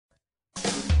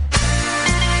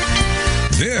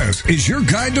This is your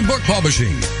guide to book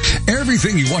publishing.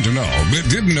 Everything you want to know but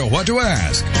didn't know what to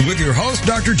ask with your host,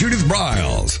 Dr. Judith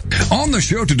Briles. On the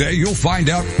show today, you'll find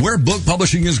out where book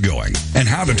publishing is going and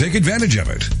how to take advantage of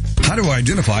it. How to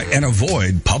identify and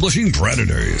avoid publishing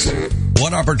predators.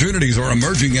 What opportunities are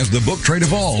emerging as the book trade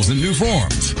evolves in new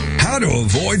forms. How to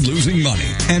avoid losing money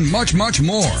and much, much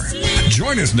more.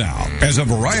 Join us now as a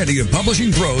variety of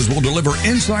publishing pros will deliver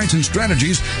insights and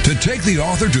strategies to take the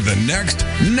author to the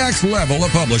next level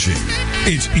of publishing.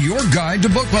 It's your guide to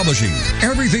book publishing.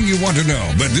 Everything you want to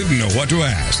know but didn't know what to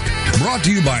ask. Brought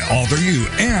to you by AuthorU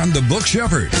and the Book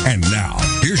Shepherd. And now,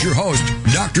 here's your host,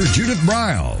 Dr. Judith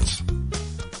Briles.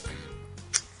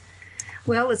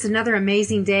 Well, it's another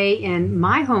amazing day in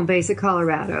my home base of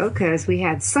Colorado because we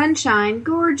had sunshine,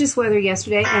 gorgeous weather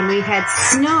yesterday, and we had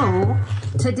snow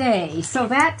today. So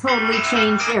that totally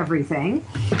changed everything.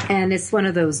 And it's one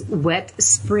of those wet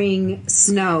spring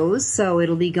snows, so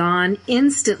it'll be gone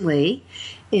instantly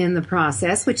in the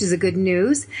process, which is a good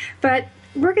news. But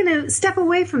we're going to step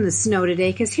away from the snow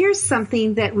today because here's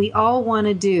something that we all want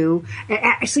to do.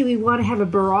 Actually, we want to have a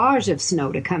barrage of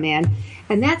snow to come in,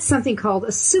 and that's something called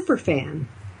a superfan.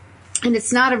 And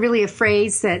it's not really a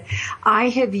phrase that I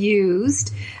have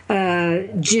used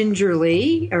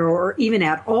gingerly or even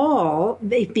at all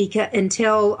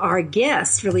until our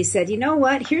guest really said, you know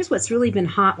what, here's what's really been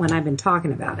hot when I've been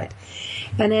talking about it.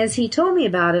 And as he told me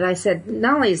about it, I said,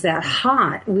 not only is that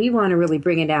hot, we want to really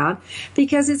bring it out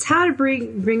because it's how to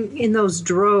bring in those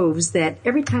droves that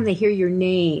every time they hear your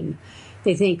name,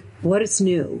 they think, what is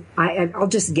new? I'll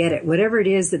just get it. Whatever it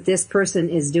is that this person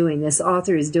is doing, this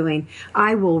author is doing,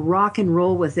 I will rock and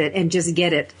roll with it and just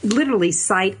get it. Literally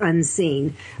sight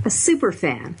unseen. A super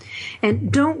fan.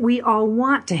 And don't we all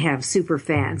want to have super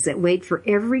fans that wait for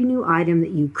every new item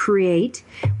that you create,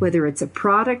 whether it's a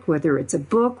product, whether it's a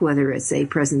book, whether it's a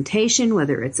presentation,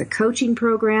 whether it's a coaching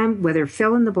program, whether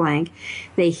fill in the blank,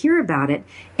 they hear about it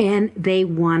and they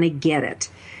want to get it.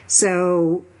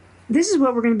 So this is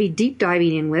what we're going to be deep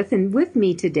diving in with. And with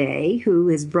me today, who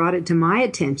has brought it to my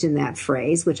attention, that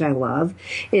phrase, which I love,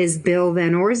 is Bill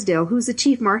Van Orsdel, who's the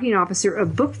Chief Marketing Officer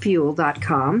of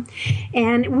BookFuel.com.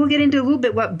 And we'll get into a little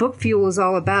bit what BookFuel is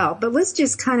all about. But let's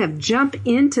just kind of jump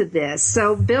into this.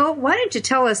 So, Bill, why don't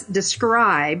you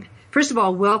describe, first of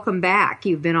all, welcome back.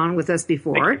 You've been on with us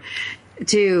before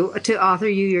to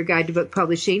AuthorU-Your Guide to Book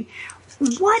Publishing.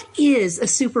 What is a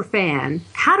super fan?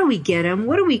 How do we get them?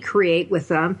 What do we create with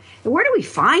them? And where do we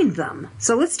find them?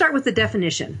 So let's start with the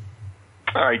definition.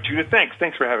 All right, Judith, thanks.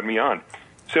 Thanks for having me on.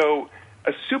 So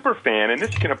a super fan, and this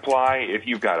can apply if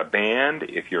you've got a band,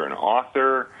 if you're an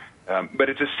author, but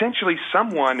it's essentially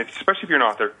someone, especially if you're an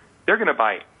author, they're going to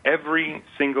buy every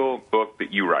single book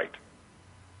that you write.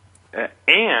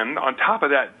 And on top of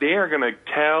that, they are going to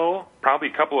tell probably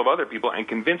a couple of other people and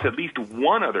convince at least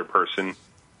one other person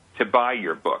to buy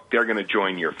your book. They're going to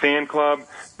join your fan club.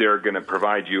 They're going to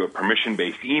provide you a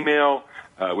permission-based email,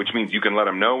 which means you can let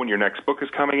them know when your next book is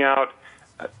coming out.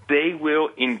 They will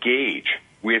engage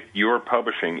with your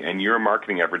publishing and your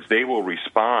marketing efforts. They will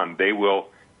respond. They will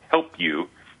help you.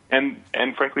 And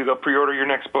frankly, they'll pre-order your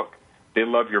next book. They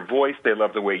love your voice. They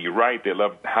love the way you write. They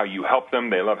love how you help them.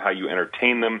 They love how you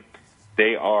entertain them.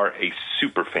 They are a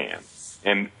super fan,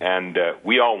 and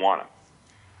we all want them.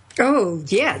 Oh,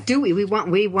 yeah, do we? We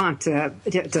want to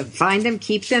find them,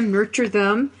 keep them, nurture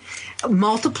them,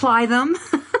 multiply them.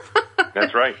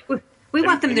 That's right. We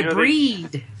want them to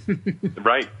breed.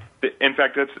 Right. In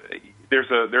fact,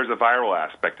 there's a viral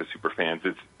aspect to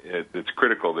superfans. It's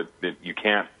critical that you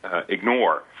can't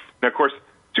ignore. Now, of course,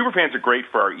 superfans are great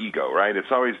for our ego, right?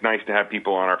 It's always nice to have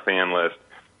people on our fan list.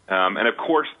 And, of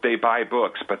course, they buy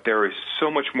books, but there is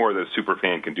so much more that a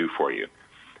superfan can do for you.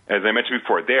 As I mentioned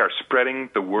before, they are spreading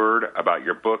the word about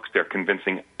your books. They're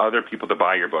convincing other people to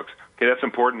buy your books. Okay, that's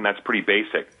important. That's pretty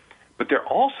basic. But they're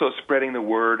also spreading the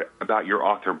word about your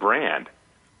author brand,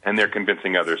 and they're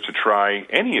convincing others to try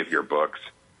any of your books.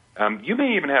 You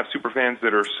may even have superfans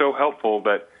that are so helpful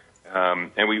that,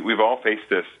 and we've all faced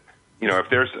this, if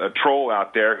there's a troll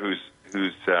out there who's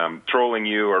trolling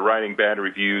you or writing bad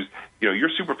reviews, your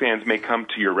superfans may come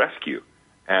to your rescue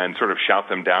and sort of shout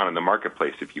them down in the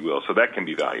marketplace, if you will. So that can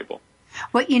be valuable.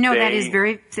 Well, that is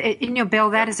very,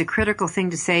 Bill, that is a critical thing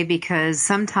to say because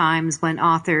sometimes when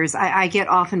authors, I get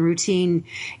often routine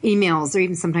emails or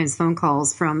even sometimes phone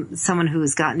calls from someone who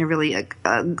has gotten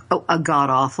a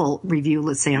god-awful review,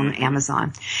 let's say on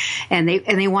Amazon, and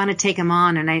they want to take them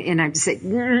on, and I just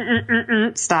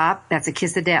say, stop, that's a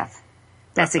kiss of death.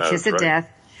 That's a kiss of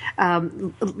death.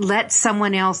 let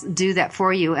someone else do that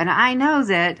for you. And I know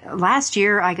that last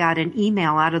year I got an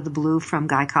email out of the blue from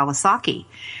Guy Kawasaki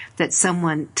that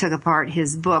someone took apart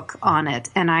his book on it.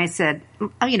 And I said,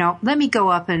 let me go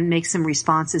up and make some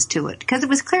responses to it. Because it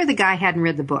was clear the guy hadn't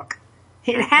read the book.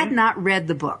 He had not read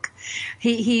the book.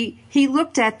 He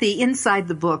looked at the inside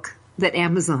the book that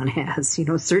Amazon has,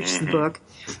 searched the book,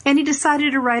 and he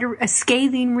decided to write a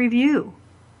scathing review.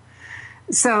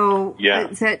 So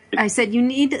I said, you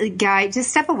need a guy, just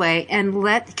step away and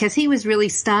because he was really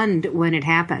stunned when it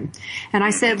happened. And I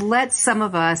said, let some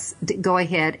of us go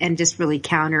ahead and just really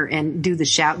counter and do the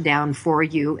shout down for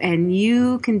you. And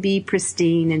you can be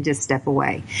pristine and just step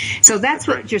away. So that's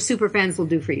what your super fans will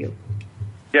do for you.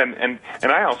 Yeah, and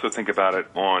I also think about it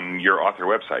on your author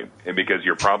website, because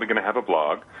you're probably going to have a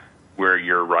blog where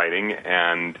you're writing,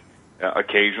 and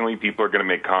occasionally people are going to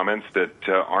make comments that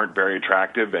aren't very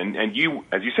attractive, and you,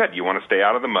 as you said, you want to stay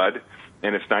out of the mud,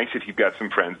 and it's nice if you've got some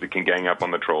friends that can gang up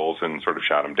on the trolls and sort of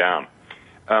shout them down.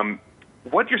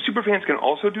 What your superfans can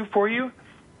also do for you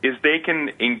is they can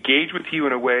engage with you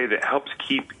in a way that helps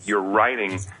keep your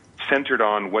writing centered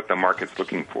on what the market's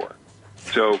looking for.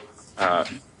 So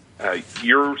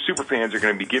your superfans are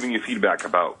going to be giving you feedback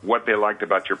about what they liked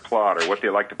about your plot, or what they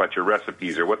liked about your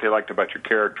recipes, or what they liked about your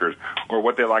characters, or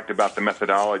what they liked about the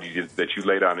methodology that you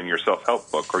laid out in your self-help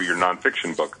book or your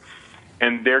nonfiction book.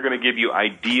 And they're going to give you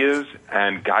ideas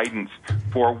and guidance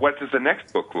for what does the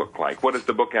next book look like, what does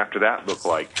the book after that look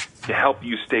like, to help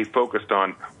you stay focused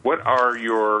on what are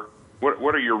your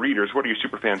readers, what are your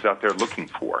superfans out there looking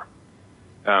for.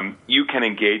 You can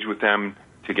engage with them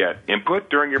to get input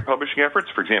during your publishing efforts.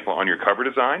 For example, on your cover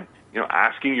design,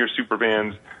 asking your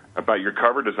superfans about your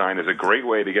cover design is a great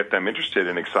way to get them interested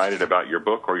and excited about your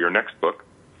book or your next book.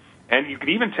 And you can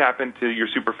even tap into your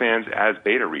superfans as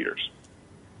beta readers.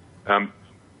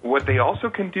 What they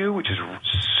also can do, which is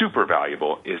super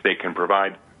valuable, is they can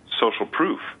provide social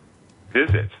proof,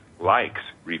 visits, likes,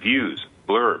 reviews,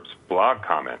 blurbs, blog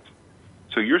comments.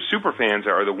 So your superfans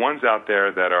are the ones out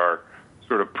there that are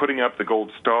sort of putting up the gold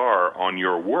star on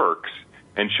your works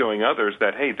and showing others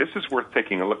that, hey, this is worth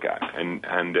taking a look at.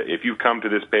 And if you come to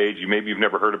this page, maybe you've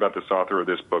never heard about this author or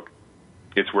this book,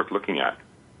 it's worth looking at.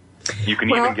 You can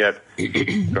even get...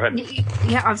 Go ahead.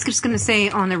 Yeah, I was just going to say,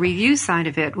 on the review side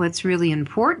of it, what's really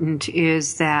important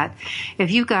is that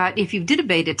if you did a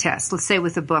beta test, let's say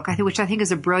with a book, which I think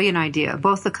is a brilliant idea,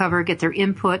 both the cover, get their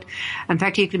input. In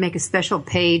fact, you can make a special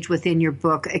page within your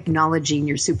book acknowledging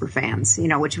your superfans,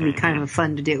 which would be kind of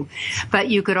fun to do. But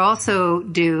you could also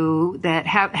do that,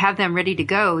 have them ready to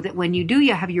go, that when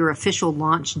you have your official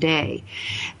launch day,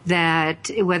 that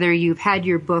whether you've had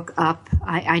your book up,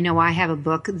 I know I have a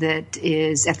book that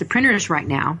is at the printers right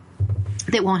now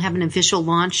that won't have an official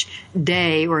launch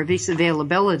day or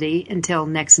availability until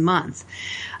next month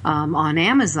on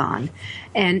Amazon.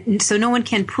 And so no one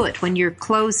can when you're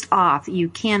closed off, you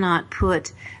cannot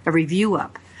put a review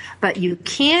up. But you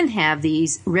can have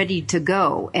these ready to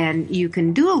go, and you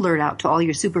can do alert out to all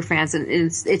your super fans, and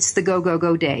it's the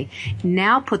go day.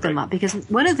 Now put them up, because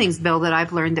one of the things, Bill, that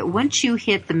I've learned, that once you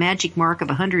hit the magic mark of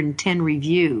 110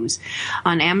 reviews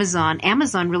on Amazon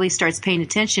really starts paying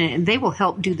attention, and they will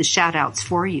help do the shout outs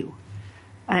for you.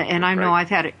 And I know I've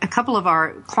had a couple of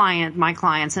my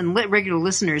clients and regular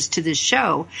listeners to this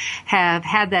show have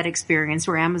had that experience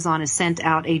where Amazon has sent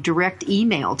out a direct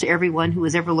email to everyone who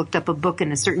has ever looked up a book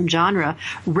in a certain genre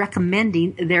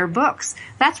recommending their books.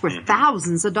 That's worth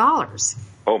thousands of dollars.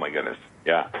 Oh, my goodness.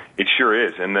 Yeah, it sure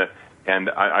is. And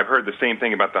I've heard the same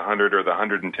thing about the 100 or the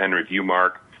 110 review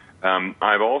mark.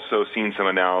 I've also seen some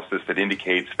analysis that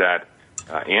indicates that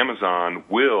Amazon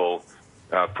will,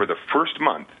 for the first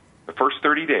month, the first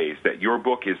 30 days that your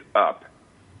book is up,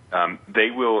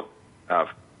 they will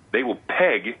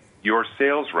peg your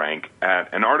sales rank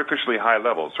at an artificially high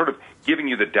level, sort of giving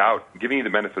you the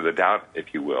benefit of the doubt,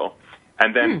 if you will.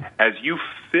 And then as you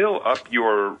fill up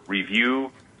your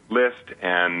review list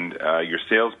and your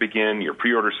sales begin, your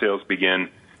pre-order sales begin,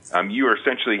 you are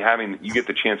essentially you get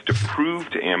the chance to prove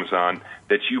to Amazon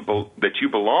that you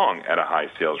belong at a high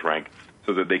sales rank,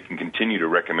 so that they can continue to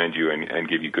recommend you and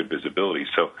give you good visibility.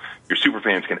 So your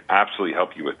superfans can absolutely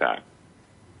help you with that.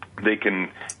 They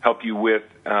can help you with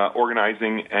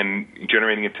organizing and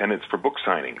generating attendance for book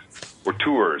signings or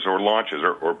tours or launches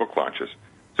or book launches.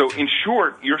 So in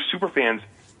short, your superfans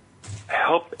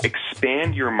help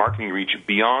expand your marketing reach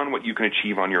beyond what you can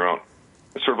achieve on your own.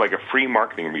 It's sort of like a free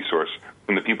marketing resource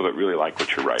from the people that really like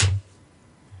what you're writing.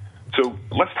 So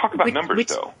let's talk about numbers,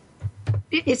 though.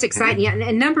 It's exciting, yeah,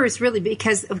 and numbers really,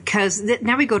 because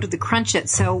now we go to the crunch it.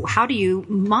 So how do you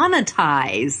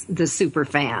monetize the super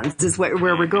fans is where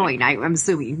we're going, I'm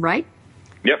assuming, right?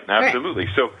 Yep, absolutely.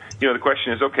 Right. So, the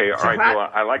question is, okay, all right, well,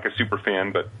 I like a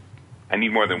SuperFan, but I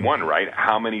need more than one, right?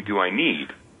 How many do I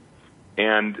need?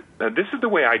 And this is the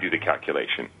way I do the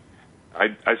calculation.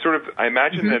 I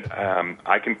imagine that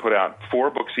I can put out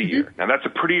 4 books a year. Now, that's a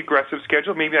pretty aggressive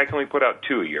schedule. Maybe I can only put out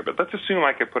 2 a year, but let's assume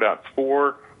I could put out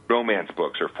 4 romance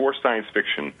books or 4 science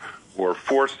fiction or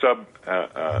 4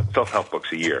 self-help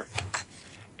books a year.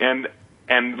 And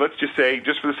let's just say,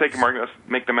 just for the sake of argument, let's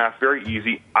make the math very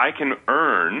easy. I can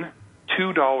earn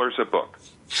 $2 a book.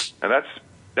 Now,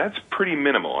 that's pretty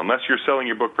minimal. Unless you're selling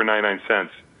your book for 99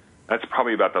 cents, that's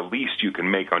probably about the least you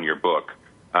can make on your book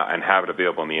and have it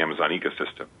available in the Amazon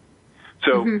ecosystem.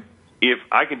 So if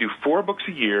I can do 4 books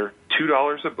a year,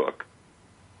 $2 a book,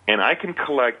 and I can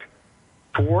collect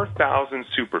 4,000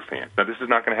 superfans. Now, this is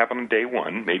not going to happen on day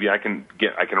one. Maybe I can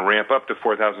ramp up to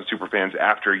 4,000 superfans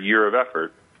after a year of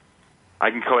effort. I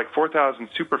can collect 4,000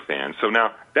 superfans. So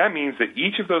now that means that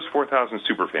each of those 4,000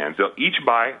 superfans, they'll each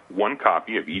buy 1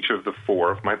 copy of each of the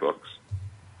 4 of my books.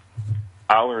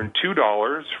 I'll earn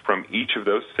 $2 from each of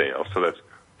those sales. So that's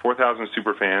 4,000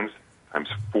 superfans times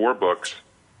 4 books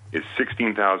is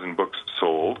 16,000 books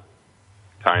sold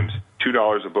times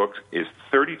 $2 a book is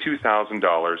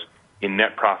 $32,000 in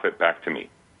net profit back to me.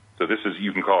 So this is,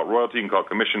 you can call it royalty, you can call it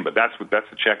commission, but that's the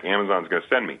check Amazon's going to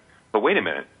send me. But wait a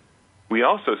minute. We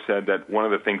also said that one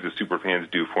of the things that superfans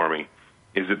do for me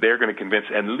is that they're going to convince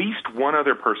at least one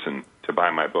other person to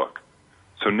buy my book.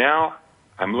 So now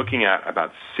I'm looking at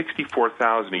about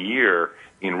 $64,000 a year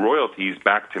in royalties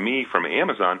back to me from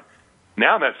Amazon.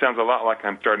 Now that sounds a lot like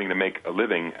I'm starting to make a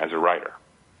living as a writer.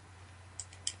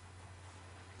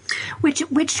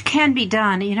 Which can be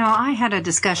done. I had a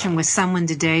discussion with someone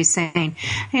today saying,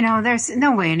 there's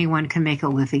no way anyone can make a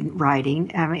living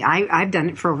writing. I mean, I've done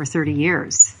it for over 30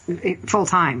 years, full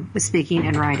time with speaking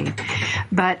and writing.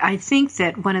 But I think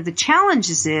that one of the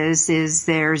challenges is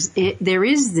there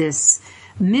is this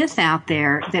myth out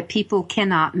there that people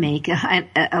cannot make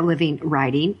a living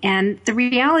writing. And the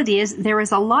reality is there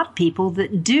is a lot of people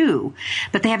that do,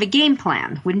 but they have a game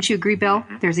plan. Wouldn't you agree, Bill?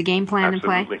 There's a game plan in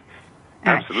play?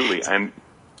 Absolutely. And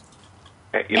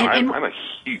I'm a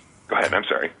huge... Go ahead. I'm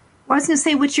sorry. Well, I was going to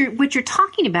say what you're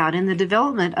talking about in the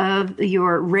development of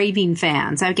your raving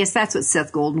fans. I guess that's what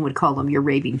Seth Golden would call them, your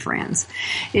raving fans,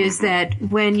 is that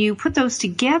when you put those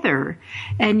together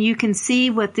and you can see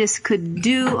what this could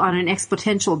do on an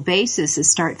exponential basis is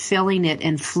start filling it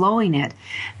and flowing it,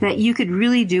 that you could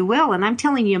really do well. And I'm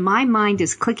telling you, my mind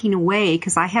is clicking away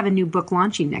because I have a new book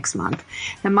launching next month.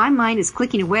 And my mind is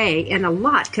clicking away and a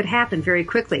lot could happen very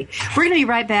quickly. We're going to be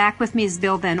right back. With me is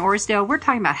Bill Van Orsdel. We're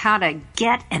talking about how to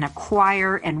get and acquire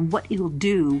and what it'll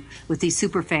do with these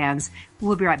super fans.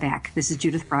 We'll be right back. This is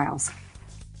Judith Briles.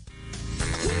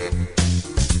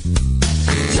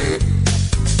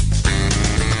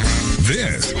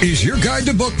 This is your guide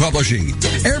to book publishing.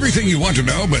 Everything you want to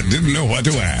know but didn't know what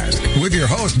to ask. With your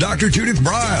host, Dr. Judith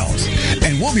Briles.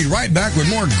 And we'll be right back with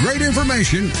more great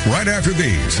information right after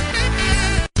these.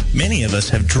 Many of us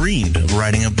have dreamed of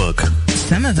writing a book.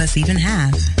 Some of us even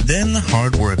have. Then the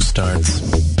hard work starts.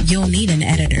 You'll need an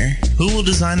editor. Who will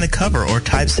design the cover or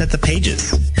typeset the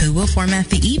pages? Who will format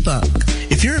the ebook?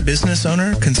 If you're a business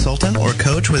owner, consultant, or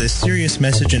coach with a serious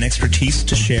message and expertise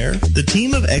to share, the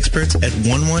team of experts at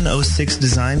 1106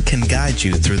 Design can guide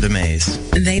you through the maze.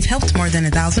 They've helped more than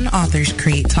 1,000 authors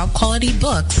create top-quality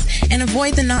books and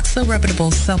avoid the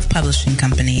not-so-reputable self-publishing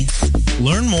companies.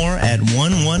 Learn more at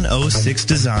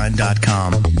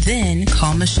 1106design.com. Then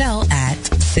call Michelle at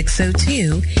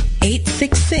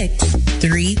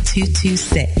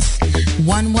 602-866-3226.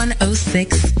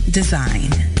 1106 Design.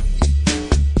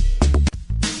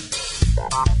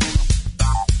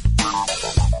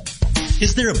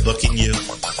 Is there a book in you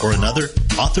or another?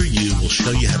 AuthorU will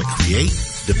show you how to create,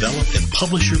 develop, and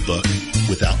publish your book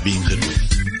without being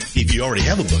hoodwinked. If you already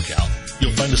have a book out,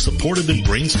 you'll find a supportive and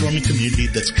brainstorming community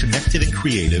that's connected and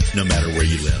creative no matter where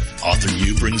you live.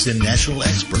 AuthorU brings in national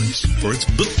experts for its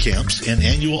book camps and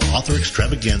annual author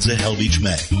extravaganza held each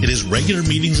May. It has regular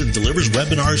meetings and delivers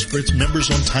webinars for its members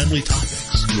on timely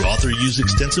topics. Through AuthorU's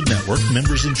extensive network,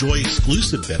 members enjoy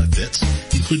exclusive benefits,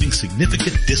 including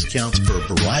significant discounts for a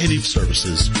variety of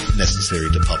services necessary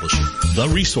to publishing. The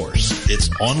Resource, its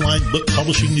online book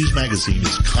publishing news magazine,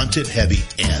 is content heavy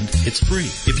and it's free.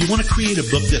 If you want to create a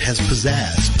book that has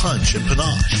pizzazz, punch, and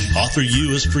panache,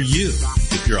 AuthorU is for you.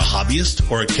 If you're a hobbyist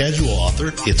or a casual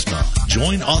author, it's not.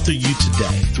 Join AuthorU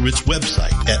today through its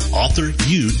website at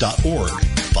AuthorU.org.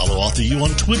 Follow AuthorU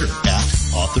on Twitter at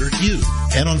AuthorU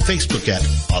and on Facebook at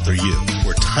AuthorU,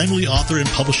 where timely author and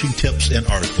publishing tips and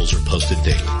articles are posted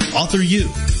daily. AuthorU,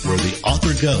 where the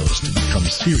author goes to become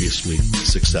seriously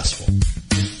successful.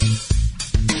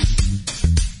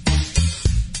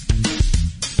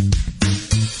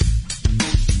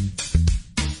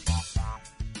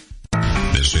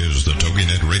 is the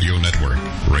TogiNet Radio Network.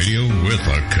 Radio with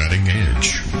a cutting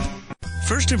edge.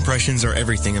 First impressions are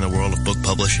everything in the world of book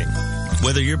publishing.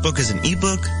 Whether your book is an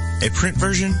ebook, a print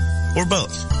version, or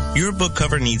both, your book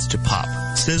cover needs to pop,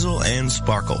 sizzle, and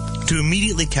sparkle to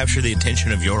immediately capture the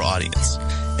attention of your audience.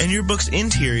 And your book's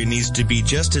interior needs to be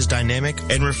just as dynamic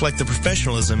and reflect the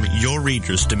professionalism your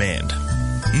readers demand.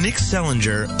 Nick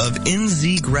Sellinger of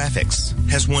NZ Graphics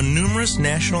has won numerous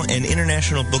national and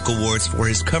international book awards for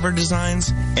his cover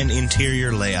designs and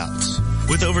interior layouts.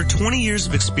 With over 20 years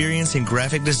of experience in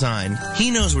graphic design,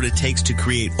 he knows what it takes to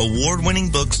create award-winning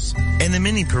books and the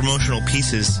many promotional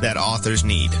pieces that authors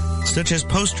need, such as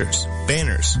posters,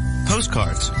 banners,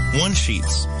 postcards,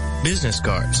 one-sheets, business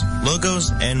cards,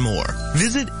 logos, and more.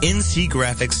 Visit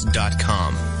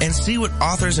ncgraphics.com and see what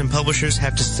authors and publishers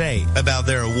have to say about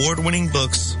their award-winning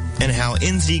books and how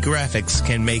NZ Graphics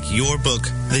can make your book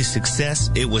the success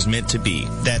it was meant to be.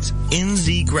 That's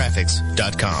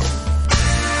nzgraphics.com.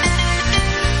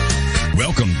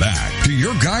 Welcome back to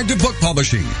your guide to book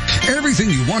publishing.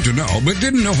 Everything you want to know but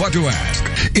didn't know what to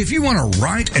ask. If you want to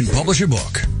write and publish a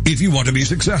book, if you want to be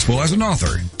successful as an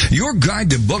author, your guide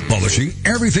to book publishing,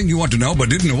 everything you want to know but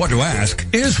didn't know what to ask,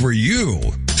 is for you.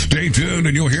 Stay tuned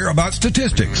and you'll hear about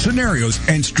statistics, scenarios,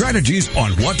 and strategies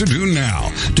on what to do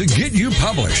now to get you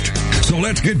published. So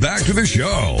let's get back to the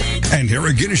show. And here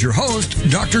again is your host,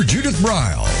 Dr. Judith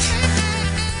Briles.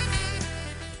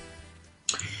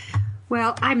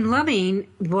 Well, I'm loving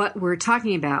what we're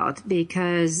talking about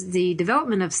because the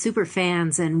development of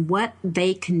SuperFans and what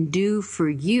they can do for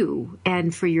you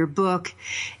and for your book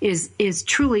is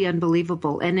truly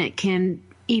unbelievable, and it can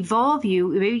evolve you.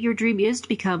 Maybe your dream is to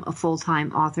become a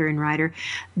full-time author and writer.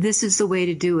 This is the way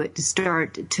to do it,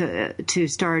 to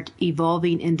start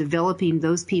evolving and developing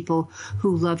those people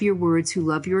who love your words, who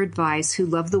love your advice, who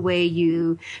love the way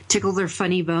you tickle their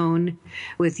funny bone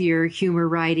with your humor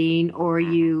writing, or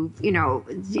you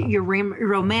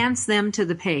romance them to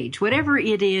the page. Whatever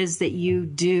it is that you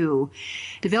do,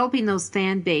 developing those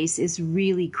fan base is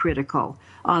really critical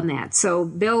on that. So,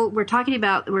 Bill, we're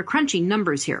crunching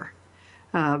numbers here.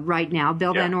 Right now,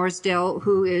 Bill Van Orsdel,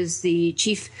 who is the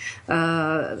chief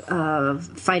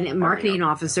marketing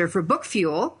officer for Book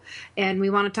Fuel, and we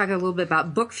want to talk a little bit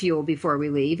about Book Fuel before we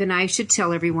leave. And I should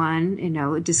tell everyone,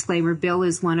 a disclaimer: Bill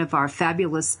is one of our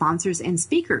fabulous sponsors and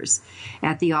speakers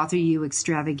at the AuthorU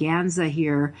extravaganza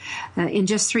here in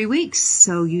just 3 weeks.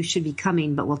 So you should be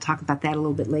coming, but we'll talk about that a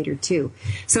little bit later too.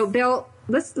 So, Bill,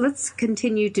 let's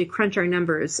continue to crunch our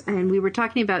numbers. And we were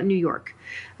talking about New York,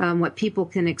 what people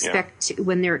can expect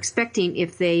when they're expecting,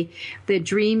 if the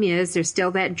dream is, there's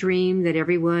still that dream that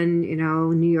everyone,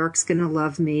 New York's going to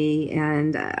love me.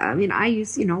 And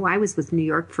I was with New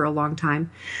York for a long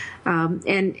time.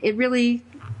 And it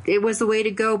was the way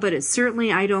to go, but it's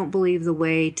certainly, I don't believe, the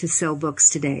way to sell books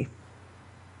today.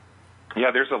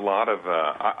 Yeah, there's a lot of,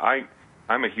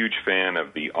 I'm a huge fan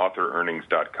of the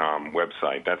AuthorEarnings.com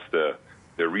website. That's the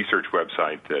research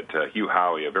website that Hugh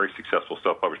Howey, a very successful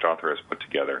self-published author, has put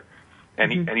together.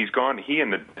 And he and his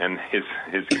companion,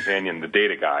 the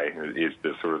data guy, is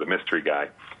the sort of the mystery guy,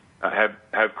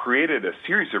 have created a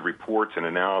series of reports and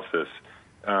analysis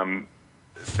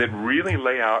that really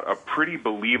lay out a pretty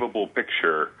believable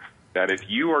picture that if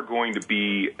you are going to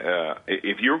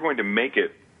make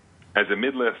it as a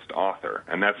mid-list author,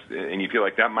 and you feel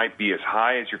like that might be as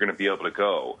high as you're going to be able to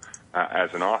go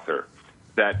as an author,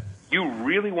 that you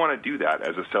really want to do that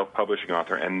as a self-publishing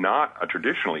author and not a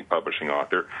traditionally publishing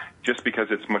author, just because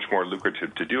it's much more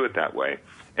lucrative to do it that way.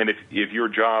 And if your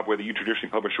job, whether you traditionally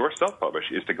publish or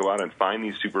self-publish, is to go out and find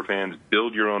these superfans,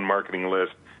 build your own marketing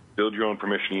list, build your own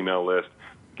permission email list,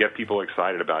 get people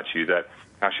excited about you, that,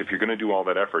 gosh, if you're going to do all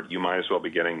that effort, you might as well be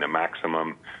getting the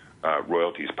maximum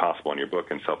royalties possible on your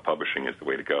book, and self-publishing is the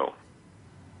way to go.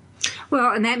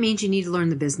 Well, and that means you need to learn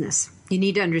the business. You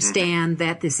need to understand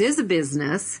that this is a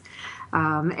business.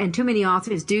 And too many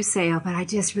authors do say, but I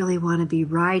just really want to be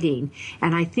writing.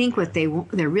 And I think what they're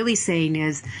really saying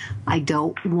is, I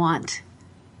don't want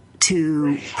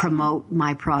to promote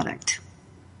my product.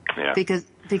 Yeah. Because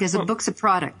a book's a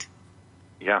product.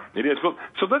 Yeah, it is. Well,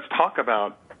 so let's talk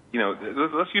about,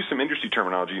 let's use some industry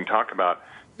terminology and talk about,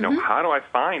 how do I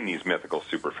find these mythical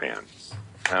superfans?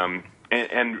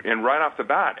 And right off the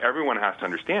bat, everyone has to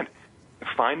understand,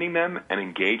 finding them and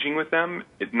engaging with them,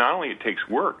 not only it takes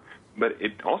work, but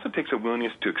it also takes a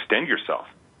willingness to extend yourself.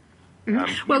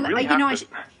 Well, let me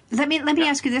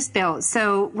ask you this, Bill.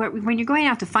 So when you're going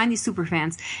out to find these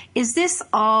superfans, is this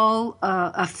all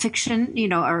a fiction,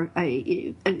 or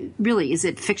really, is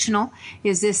it fictional?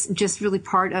 Is this just really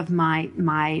part of my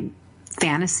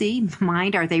fantasy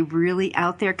mind? Are they really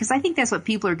out there? Because I think that's what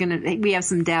people are going to. We have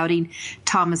some doubting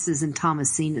Thomases and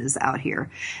Thomasinas out here.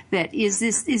 That is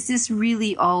this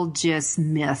really all just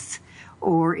myth,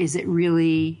 or is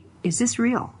this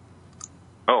real?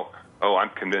 Oh, I'm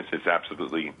convinced it's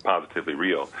absolutely, positively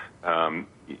real.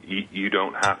 You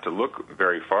don't have to look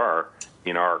very far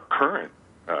in our current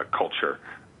culture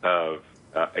of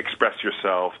express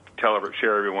yourself,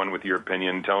 share everyone with your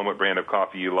opinion, tell them what brand of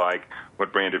coffee you like,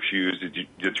 what brand of shoes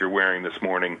that you're wearing this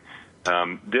morning.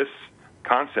 This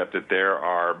concept that there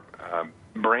are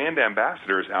brand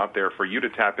ambassadors out there for you to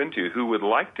tap into who would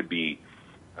like to be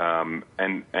and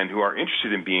who are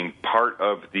interested in being part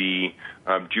of the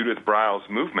Judith Briles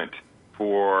movement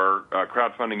for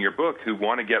crowdfunding your book, who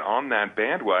want to get on that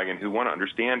bandwagon, who want to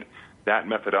understand that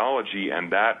methodology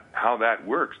and how that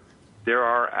works. There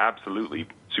are absolutely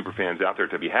superfans out there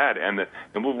to be had, and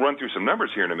we'll run through some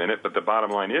numbers here in a minute. But the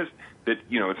bottom line is that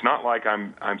it's not like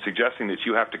I'm suggesting that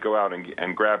you have to go out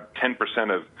and grab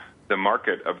 10% of the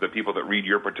market of the people that read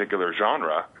your particular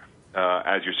genre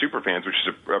as your superfans, which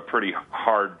is a pretty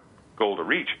hard goal to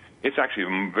reach. It's actually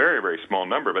a very, very small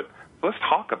number. But let's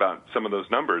talk about some of those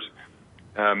numbers.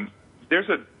 There's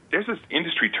this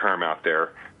industry term out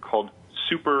there called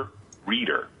super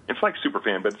reader. It's like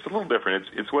superfan, but it's a little different.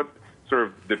 It's what sort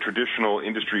of the traditional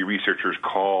industry researchers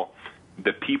call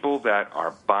the people that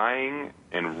are buying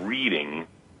and reading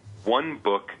one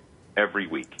book every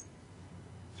week.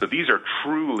 So these are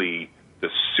truly the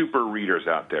super readers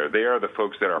out there. They are the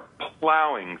folks that are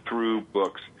plowing through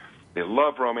books. They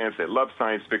love romance. They love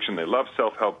science fiction. They love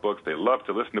self-help books. They love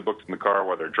to listen to books in the car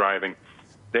while they're driving.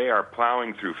 They are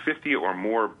plowing through 50 or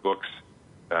more books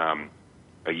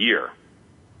a year.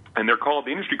 And the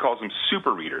industry calls them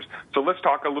super readers. So let's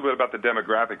talk a little bit about the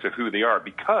demographics of who they are,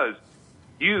 because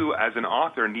you, as an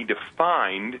author, need to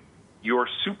find your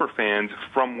super fans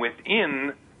from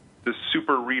within the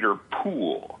super reader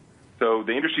pool. So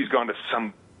the industry's gone to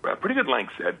some pretty good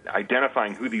lengths at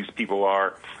identifying who these people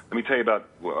are. Let me tell you about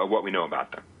what we know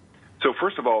about them. So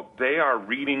first of all, they are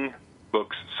reading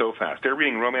books so fast. They're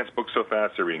reading romance books so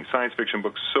fast. They're reading science fiction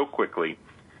books so quickly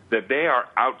that they are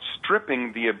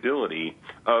outstripping the ability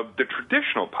of the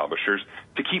traditional publishers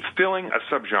to keep filling a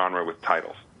subgenre with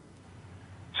titles.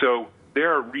 So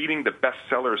they're reading the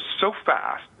bestsellers so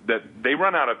fast that they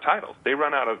run out of titles. They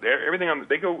run out of everything.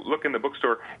 They go look in the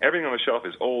bookstore. Everything on the shelf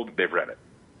is old. They've read it.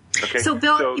 Okay? So,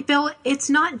 Bill, it's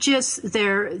not just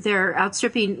they're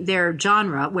outstripping their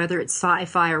genre, whether it's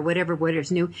sci-fi or whatever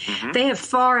is new. Mm-hmm. They have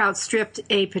far outstripped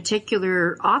a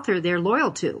particular author they're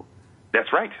loyal to.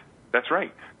 That's right.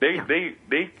 They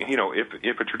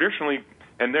if a traditionally,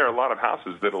 and there are a lot of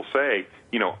houses that'll say,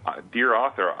 dear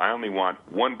author, I only want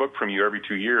one book from you every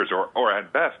 2 years, or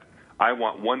at best, I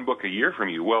want one book a year from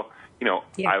you. Well,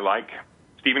 I like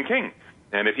Stephen King,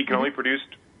 and if he can only produce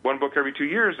one book every 2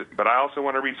 years, but I also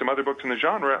want to read some other books in the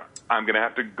genre, I'm going to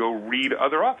have to go read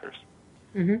other authors.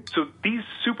 Mm-hmm. So these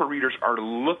super readers are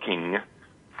looking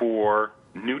for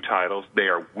new titles. They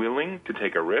are willing to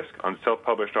take a risk on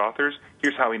self-published authors.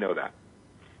 Here's how we know that.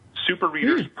 Super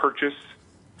readers purchase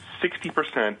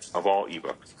 60% of all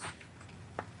ebooks.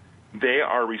 They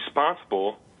are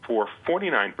responsible for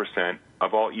 49%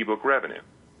 of all ebook revenue.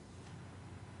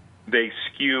 They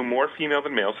skew more female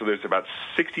than male, so there's about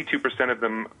 62% of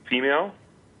them female.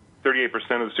 38%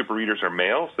 of the super readers are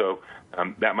male, so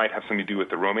that might have something to do with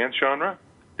the romance genre.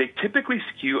 They typically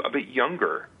skew a bit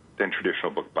younger than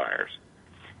traditional book buyers.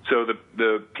 So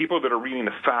the people that are reading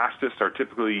the fastest are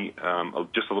typically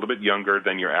just a little bit younger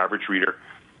than your average reader.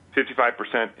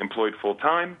 55% employed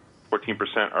full-time,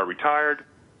 14% are retired.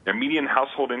 Their median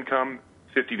household income,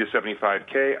 50 to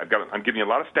 75K. I'm giving you a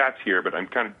lot of stats here, but I'm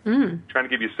kind of trying to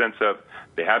give you a sense of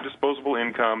they have disposable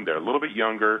income. They're a little bit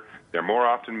younger. They're more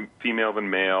often female than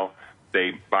male.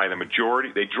 They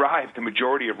drive the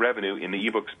majority of revenue in the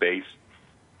ebook space.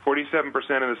 47%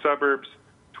 in the suburbs,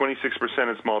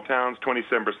 26% in small towns,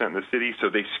 27% in the city. So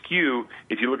they skew,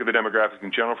 if you look at the demographics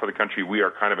in general for the country, we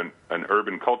are kind of an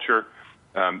urban culture.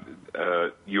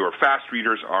 Your fast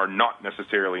readers are not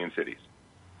necessarily in cities.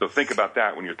 So think about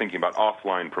that when you're thinking about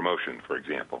offline promotion, for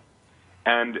example.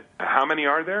 And how many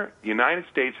are there? The United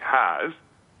States has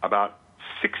about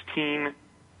 16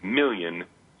 million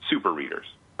super readers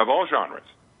of all genres,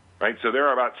 right? So there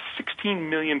are about 16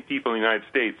 million people in the United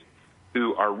States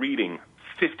who are reading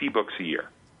 50 books a year.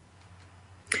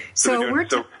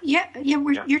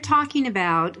 You're talking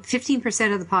about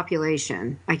 15% of the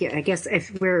population. I guess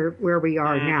if we're where we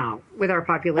are now with our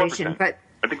population, 4%. But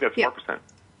I think that's 4%.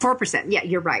 4%. Yeah,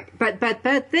 you're right.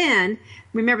 But then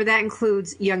remember that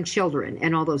includes young children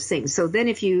and all those things. So then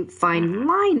if you fine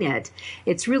line it,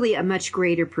 it's really a much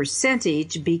greater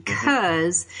percentage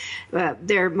because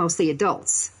they're mostly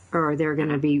adults, or they're going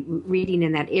to be reading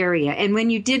in that area. And when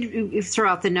you did throw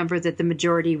out the number that the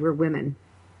majority were women,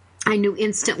 I knew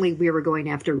instantly we were going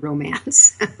after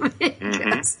romance.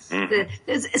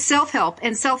 Self-help,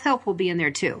 and self-help will be in there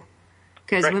too,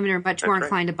 because women are much more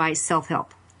inclined to buy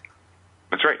self-help.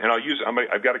 That's right, and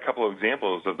I've got a couple of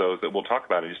examples of those that we'll talk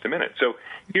about in just a minute. So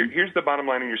here's the bottom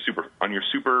line on your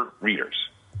super readers.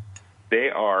 They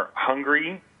are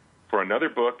hungry for another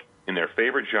book in their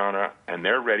favorite genre, and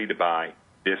they're ready to buy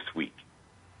this week.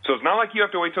 So it's not like you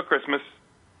have to wait till Christmas.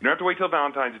 You don't have to wait till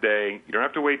Valentine's Day. You don't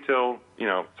have to wait till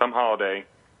some holiday.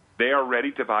 They are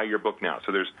ready to buy your book now.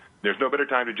 So there's no better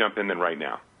time to jump in than right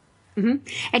now. Mm-hmm.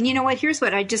 And you know what? Here's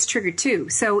what I just triggered too.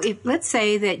 So let's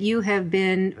say that you have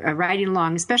been writing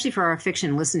along, especially for our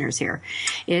fiction listeners here,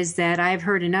 is that I've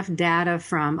heard enough data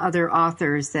from other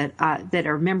authors that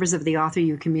are members of the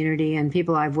AuthorU community and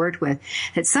people I've worked with,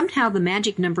 that somehow the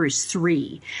magic number is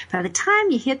 3. By the time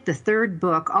you hit the third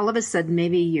book, all of a sudden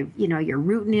maybe you're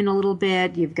rooting in a little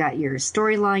bit. You've got your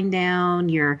storyline down.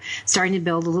 You're starting to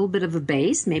build a little bit of a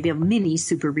base, maybe a mini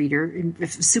super reader,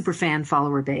 super fan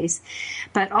follower base.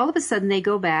 But all of a sudden they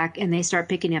go back and they start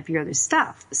picking up your other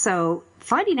stuff. So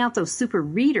finding out those super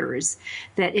readers,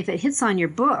 that if it hits on your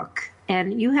book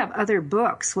and you have other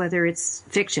books, whether it's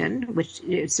fiction, which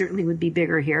it certainly would be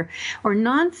bigger here, or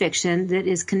nonfiction that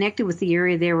is connected with the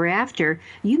area they were after,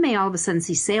 you may all of a sudden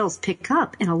see sales pick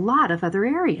up in a lot of other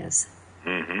areas.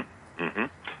 Mm-hmm. Mm-hmm.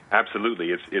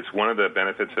 Absolutely. It's one of the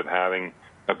benefits of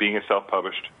being a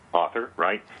self-published author,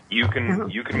 right? You can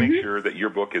make sure that your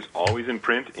book is always in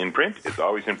print. It's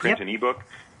always in print and ebook.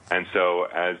 And so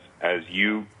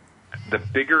the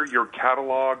bigger your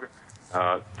catalog,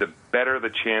 the better the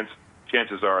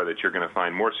chances are that you're going to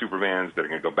find more superfans that are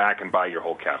going to go back and buy your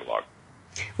whole catalog.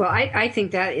 Well, I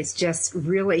think that is just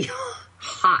really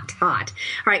hot. All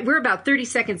right, we're about 30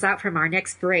 seconds out from our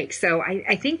next break. So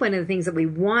I think one of the things that we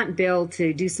want Bill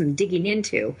to do some digging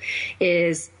into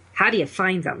is, how do you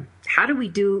find them? How do we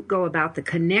go about the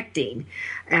connecting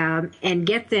and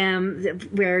get them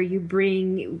where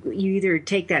you either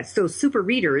take those super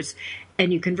readers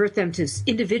and you convert them to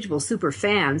individual super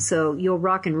fans, so you'll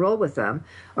rock and roll with them?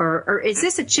 Or is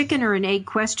this a chicken or an egg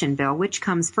question, Bill? Which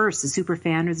comes first, the super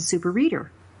fan or the super reader?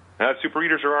 Super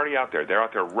readers are already out there. They're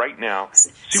out there right now.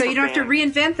 So you don't have to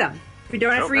reinvent them. We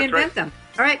don't have to reinvent them.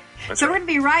 All right. We're going to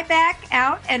be right back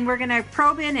out, and we're going to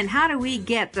probe in, and how do we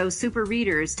get those super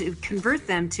readers to convert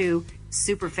them to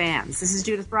super fans? This is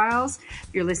Judith Briles.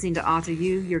 You're listening to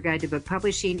AuthorU, your guide to book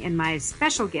publishing, and my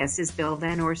special guest is Bill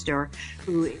Van Orsdel,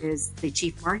 who is the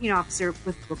Chief Marketing Officer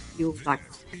with BookFuel.com.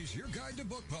 Is your guide to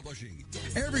book publishing.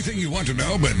 Everything you want to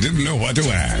know but didn't know what to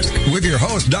ask, with your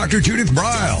host, Dr. Judith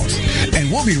Briles.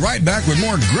 And we'll be right back with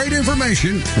more great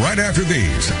information right after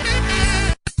these.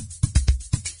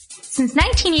 Since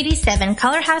 1987,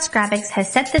 Color House Graphics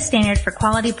has set the standard for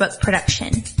quality book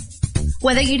production.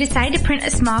 Whether you decide to print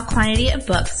a small quantity of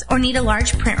books or need a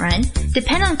large print run,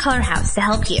 depend on Color House to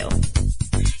help you.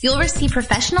 You'll receive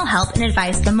professional help and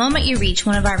advice the moment you reach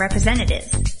one of our representatives.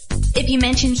 If you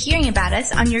mention hearing about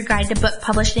us on your guide to book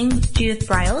publishing with Judith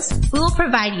Briles, we will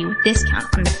provide you a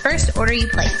discount on the first order you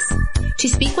place. To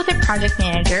speak with a project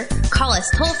manager, call us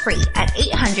toll-free at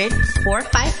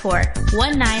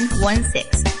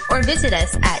 800-454-1916 or visit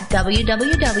us at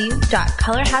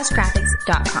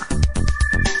www.colorhousegraphics.com.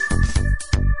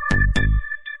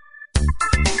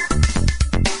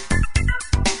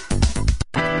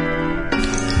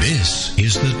 This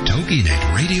is the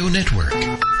TogiNet Radio Network,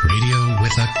 radio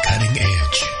with a cutting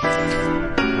edge.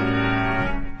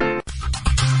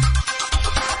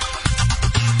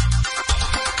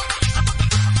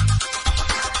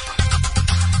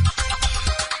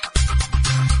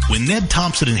 When Ned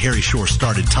Thompson and Harry Shore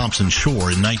started Thompson Shore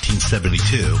in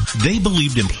 1972, they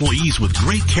believed employees with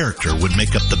great character would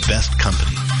make up the best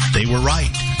company. They were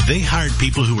right. They hired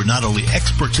people who were not only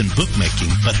experts in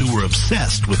bookmaking, but who were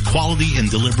obsessed with quality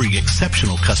and delivering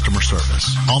exceptional customer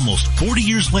service. Almost 40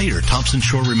 years later, Thompson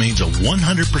Shore remains a 100%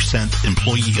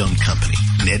 employee-owned company.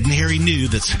 Ned and Harry knew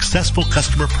that successful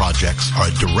customer projects are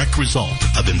a direct result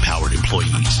of empowered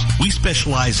employees. We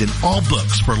specialize in all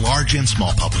books for large and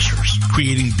small publishers.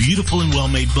 Creating beautiful and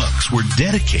well-made books, we're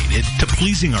dedicated to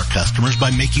pleasing our customers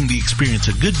by making the experience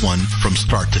a good one from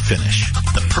start to finish.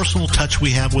 The personal touch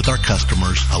we have with our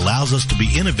customers allows us to be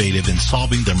innovative in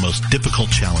solving their most difficult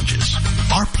challenges.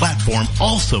 Our platform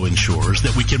also ensures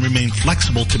that we can remain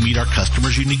flexible to meet our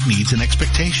customers' unique needs and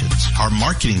expectations. Our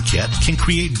marketing kit can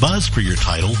create buzz for your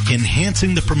title,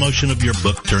 enhancing the promotion of your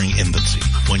book during infancy.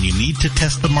 When you need to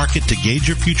test the market to gauge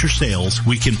your future sales,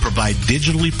 we can provide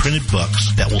digitally printed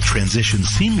books that will transition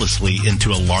seamlessly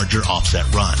into a larger offset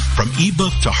run. From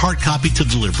ebook to hard copy to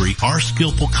delivery, our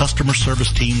skillful customer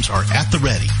service teams are at the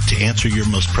ready to answer your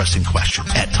most pressing question.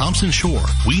 At Thompson Shore,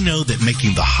 we know that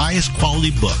making the highest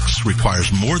quality books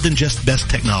requires more than just best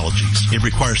technologies. It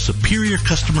requires superior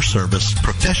customer service,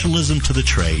 professionalism to the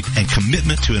trade, and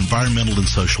commitment to environmental and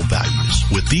social values.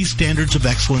 With these standards of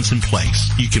excellence in place,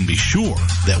 you can be sure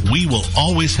that we will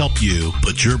always help you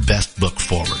put your best book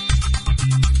forward.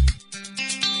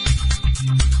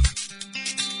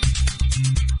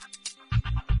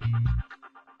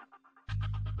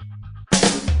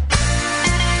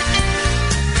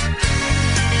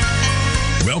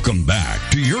 Welcome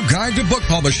back to your guide to book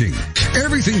publishing.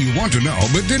 Everything you want to know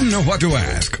but didn't know what to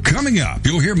ask. Coming up,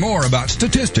 you'll hear more about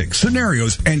statistics,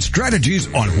 scenarios, and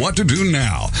strategies on what to do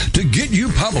now to get you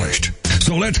published.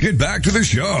 So let's get back to the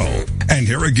show. And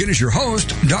here again is your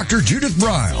host, Dr. Judith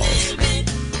Briles.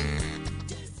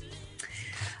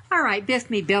 All right, with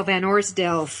me, Bill Van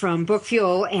Orsdel from Book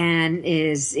Fuel, and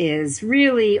is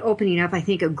really opening up, I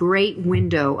think, a great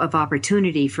window of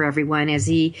opportunity for everyone as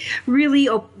he really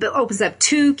opens up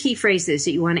two key phrases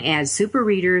that you want to add: super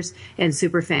readers and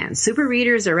super fans. Super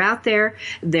readers are out there;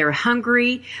 they're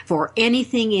hungry for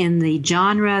anything in the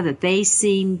genre that they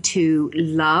seem to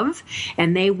love,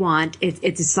 and they want.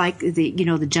 It's like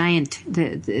the giant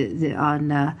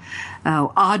on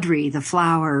Audrey the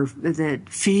flower that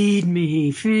feed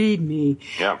me.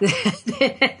 Yeah.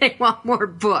 They want more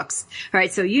books. All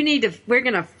right. So we're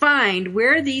going to find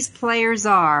where these players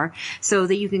are so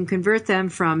that you can convert them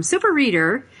from super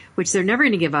reader, which they're never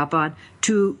going to give up on,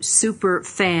 to super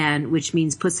fan, which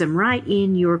means puts them right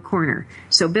in your corner.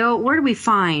 So Bill, where do we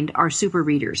find our super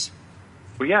readers?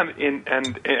 Well, yeah. And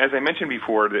as I mentioned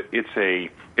before, it's a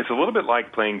little bit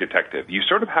like playing detective. You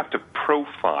sort of have to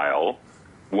profile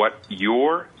what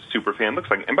your super fan looks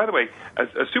like. And by the way,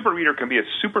 a super reader can be a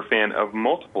super fan of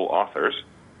multiple authors.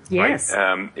 Yes.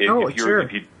 Right?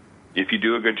 If you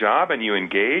do a good job and you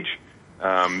engage,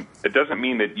 it doesn't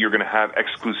mean that you're going to have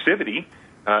exclusivity.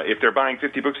 If they're buying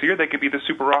 50 books a year, they could be the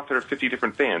super author of 50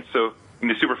 different fans. So,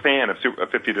 the super fan of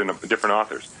 50 different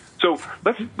authors. So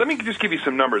let me just give you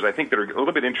some numbers I think that are a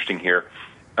little bit interesting here.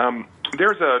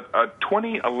 There's a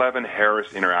 2011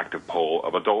 Harris Interactive poll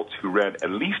of adults who read at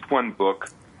least one book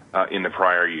in the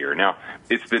prior year. Now,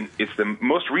 it's the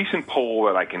most recent poll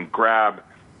that I can grab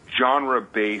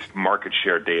genre-based market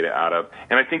share data out of,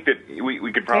 and I think that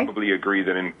we could probably agree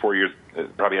that in 4 years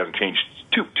it probably hasn't changed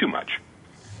too much.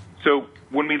 So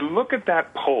when we look at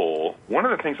that poll, one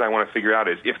of the things I want to figure out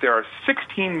is if there are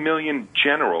 16 million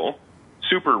general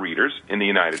super readers in the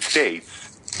United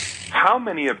States, how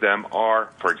many of them are,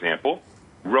 for example,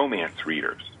 romance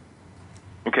readers?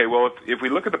 Okay, well, if we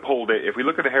look at the poll data, if we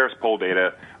look at the Harris poll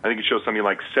data, I think it shows something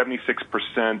like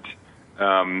 76%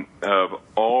 of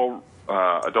all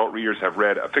adult readers have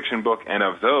read a fiction book, and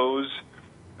of those,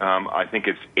 I think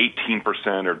it's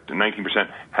 18% or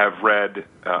 19% have read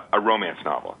a romance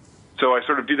novel. So I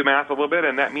sort of do the math a little bit,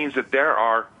 and that means that there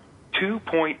are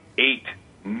 2.8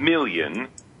 million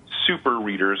super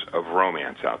readers of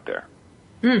romance out there.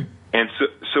 And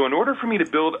so in order for me to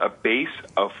build a base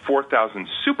of 4,000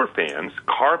 super fans,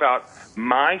 carve out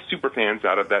my super fans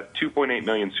out of that 2.8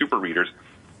 million super readers,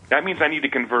 that means I need to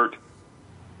convert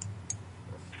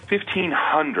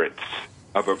 0.15%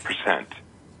 of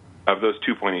those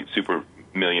 2.8 super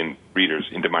million readers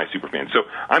into my super fans. So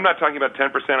I'm not talking about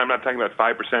 10%, I'm not talking about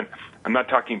 5%, I'm not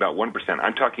talking about 1%,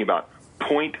 I'm talking about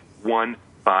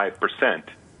 0.15%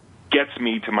 gets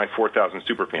me to my 4,000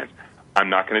 super fans. I'm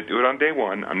not going to do it on day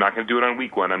one. I'm not going to do it on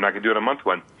week one. I'm not going to do it on month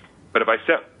one. But if I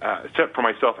set for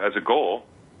myself as a goal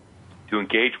to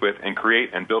engage with and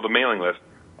create and build a mailing list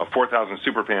of 4,000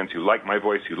 super fans who like my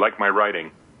voice, who like my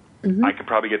writing, I can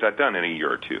probably get that done in a year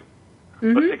or two.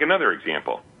 Let's take another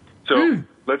example. So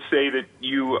let's say that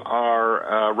you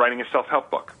are writing a self-help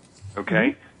book.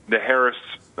 Okay, the Harris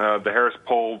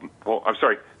poll.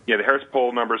 The Harris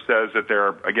poll number says that there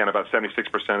are, again, about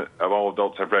 76% of all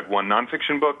adults have read one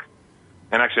nonfiction book.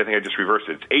 And actually, I think I just reversed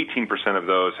it. It's 18% of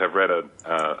those have read a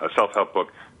self-help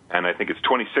book, and I think it's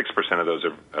 26% of those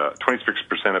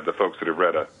 26% of the folks that have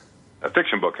read a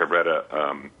fiction book have read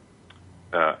a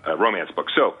romance book.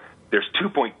 So there's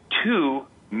 2.2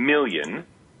 million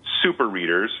super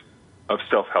readers of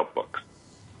self-help books.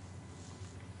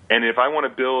 And if I want to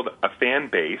build a fan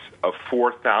base of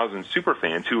 4,000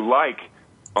 superfans who like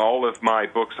all of my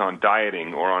books on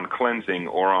dieting or on cleansing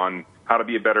or on how to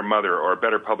be a better mother or a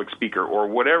better public speaker or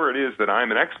whatever it is that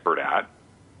I'm an expert at,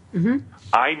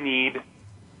 I need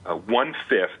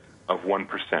 1/5 of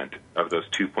 1% of those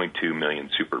 2.2 million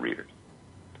super readers.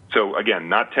 So again,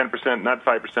 not 10%, not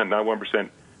 5%, not 1%,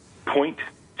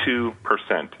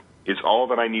 0.2% is all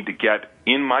that I need to get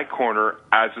in my corner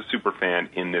as a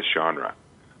superfan in this genre.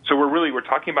 So we're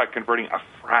talking about converting a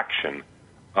fraction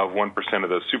of 1% of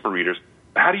those super readers.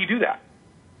 How do you do that?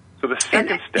 So the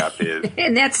second step is...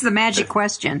 And that's the magic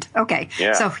question. Okay.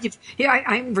 Yeah. So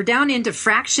we're down into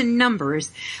fraction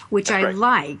numbers, which I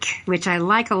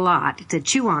like a lot, to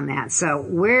chew on that. So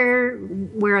where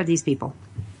are these people?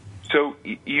 So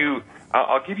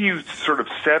I'll give you sort of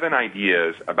 7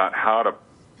 ideas about how to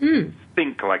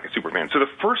think like a superfan. So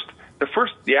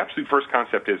the absolute first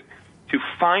concept is to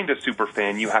find a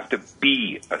superfan, you have to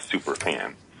be a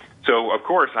superfan. So, of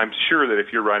course, I'm sure that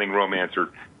if you're writing romance or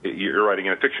you're writing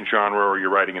in a fiction genre or you're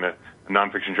writing in a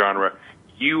nonfiction genre,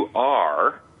 you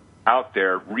are out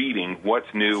there reading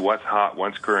what's new, what's hot,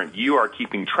 what's current. You are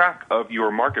keeping track of your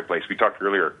marketplace. We talked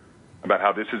earlier about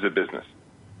how this is a business.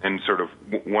 And sort of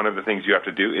one of the things you have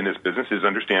to do in this business is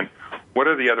understand what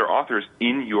are the other authors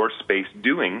in your space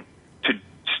doing to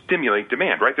stimulate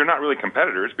demand, right? They're not really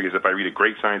competitors, because if I read a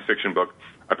great science fiction book,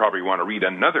 I probably want to read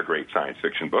another great science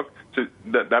fiction book. So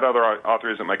that other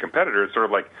author isn't my competitor. It's sort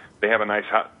of like they have a nice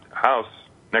house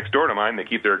next door to mine. They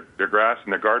keep their grass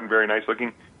and their garden very nice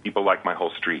looking. People like my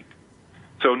whole street.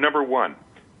 So number 1,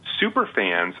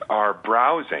 superfans are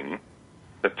browsing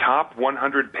the top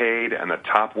 100 paid and the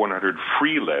top 100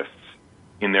 free lists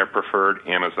in their preferred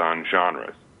Amazon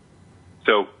genres.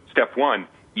 So step 1,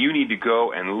 you need to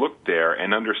go and look there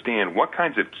and understand what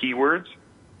kinds of keywords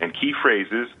and key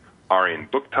phrases are in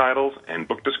book titles and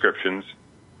book descriptions,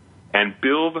 and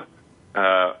build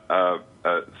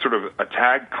sort of a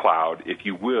tag cloud, if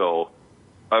you will,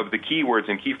 of the keywords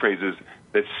and key phrases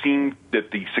that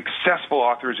the successful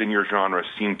authors in your genre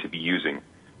seem to be using,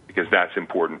 because that's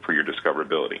important for your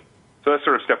discoverability. So that's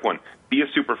sort of step 1. Be a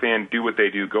superfan, do what they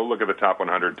do, go look at the top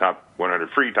 100, top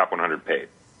 100 free, top 100 paid.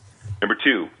 Number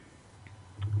 2,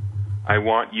 I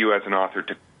want you as an author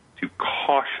to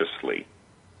cautiously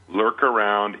lurk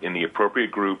around in the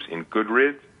appropriate groups in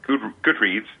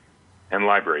Goodreads and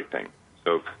Library Thing.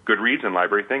 So Goodreads and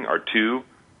Library Thing are 2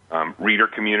 reader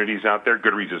communities out there.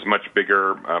 Goodreads is much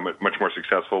bigger, much more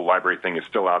successful. Library Thing is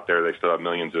still out there. They still have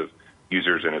millions of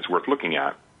users, and it's worth looking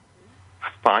at.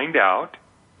 Find out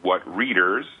what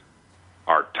readers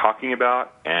are talking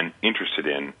about and interested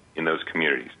in those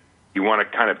communities. You want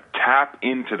to kind of tap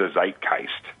into the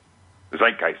zeitgeist,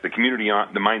 the community,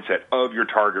 the mindset of your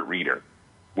target reader.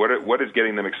 What is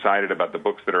getting them excited about the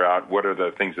books that are out? What are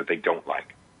the things that they don't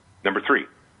like? Number 3,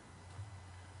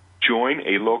 join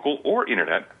a local or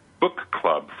internet book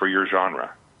club for your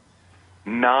genre.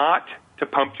 Not to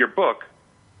pump your book,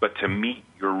 but to meet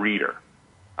your reader.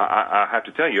 I have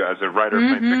to tell you, as a writer of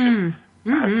science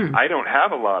fiction, I don't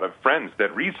have a lot of friends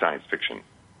that read science fiction.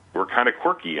 We're kind of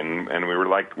quirky, and we were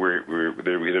like,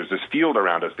 there's this field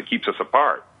around us that keeps us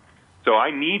apart. So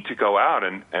I need to go out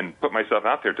and put myself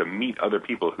out there to meet other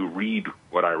people who read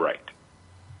what I write.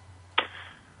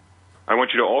 I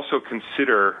want you to also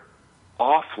consider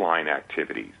offline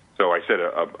activities. So I said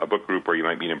a book group where you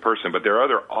might meet in person, but there are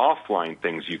other offline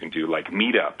things you can do, like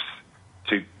meetups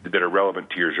that are relevant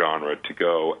to your genre, to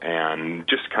go and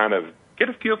just kind of get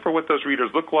a feel for what those readers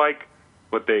look like,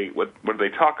 what do they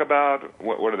talk about,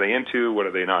 what are they into, what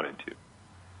are they not into.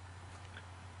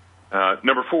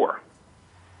 Number 4.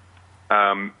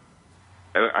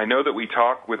 I know that we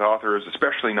talk with authors,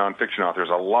 especially nonfiction authors,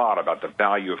 a lot about the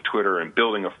value of Twitter and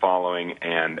building a following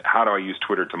and how do I use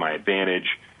Twitter to my advantage.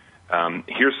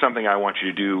 Here's something I want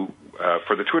you to do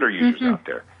for the Twitter users out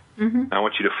there. I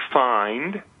want you to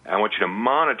find, I want you to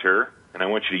monitor, and I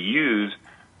want you to use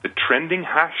the trending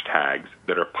hashtags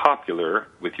that are popular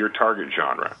with your target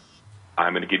genre.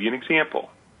 I'm going to give you an example.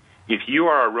 If you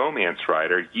are a romance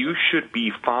writer, you should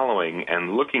be following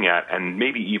and looking at and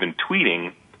maybe even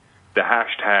tweeting the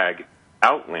hashtag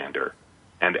Outlander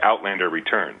and Outlander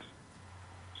Returns.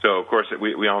 So, of course,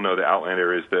 we all know that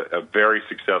Outlander is a very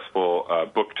successful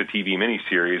book-to-TV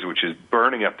miniseries, which is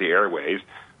burning up the airwaves,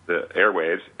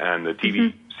 and the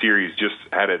TV series just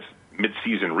had its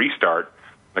mid-season restart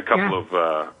a couple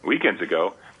of weekends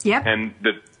ago. Yep. And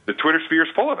the Twitter sphere is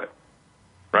full of it,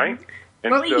 right?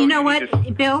 And well, so you know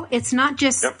what, Bill? It's not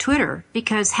just Twitter,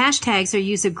 because hashtags are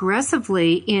used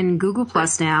aggressively in Google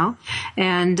Plus now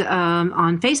and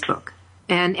on Facebook.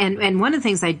 And one of the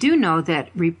things I do know that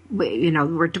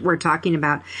we're talking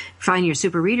about finding your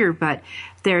super reader, but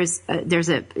there's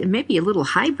maybe a little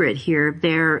hybrid here.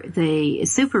 The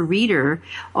super reader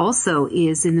also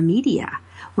is in the media,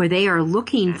 where they are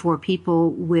looking for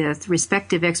people with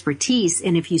respective expertise.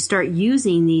 And if you start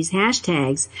using these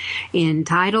hashtags in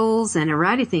titles and a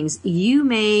variety of things, you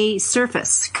may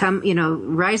surface,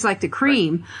 rise like the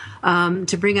cream,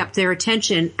 to bring up their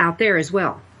attention out there as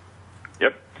well.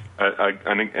 Yep.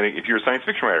 And if you're a science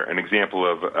fiction writer, an example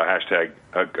of a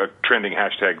trending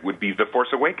hashtag would be The Force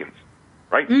Awakens,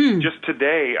 right? Just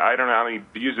today, I don't know how many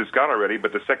views it's got already,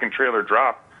 but the second trailer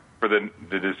dropped for the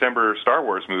December Star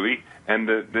Wars movie, and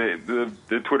the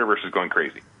Twitterverse is going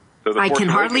crazy. So I can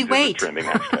hardly wait. Trending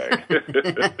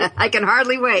hashtag. I can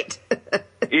hardly wait.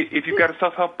 If you've got a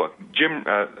self-help book,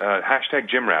 hashtag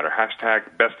Gym Rat or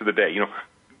hashtag Best of the Day,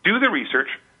 do the research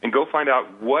and go find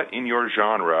out what in your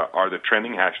genre are the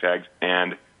trending hashtags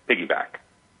and piggyback.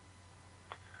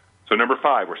 So number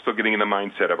 5, we're still getting in the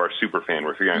mindset of our superfan.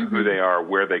 We're figuring out who they are,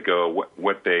 where they go,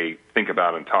 what they think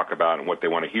about and talk about, and what they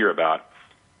want to hear about.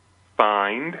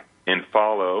 Find and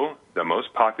follow the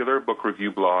most popular book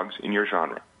review blogs in your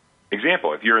genre.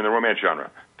 Example, if you're in the romance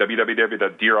genre,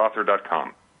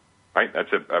 www.dearauthor.com. Right?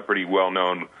 That's a pretty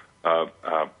well-known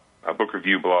book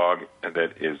review blog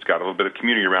that has got a little bit of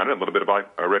community around it, a little bit of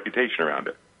a reputation around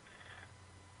it.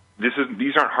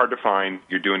 These aren't hard to find.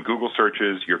 You're doing Google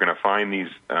searches. You're going to find these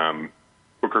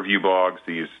book review blogs,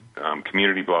 these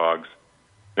community blogs.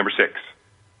 Number 6,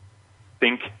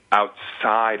 think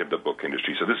outside of the book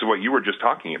industry. So this is what you were just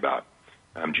talking about,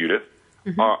 Judith.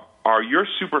 Are your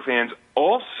superfans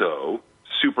also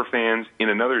superfans in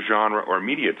another genre or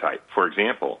media type? For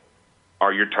example,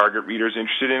 are your target readers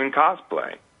interested in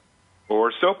cosplay,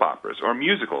 or soap operas, or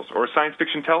musicals, or science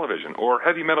fiction television, or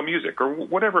heavy metal music, or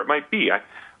whatever it might be? I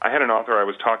had an author I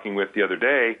was talking with the other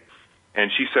day,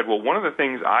 and she said, well, one of the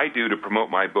things I do to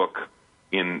promote my book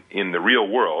in the real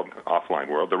world, offline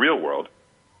world, the real world,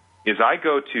 is I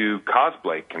go to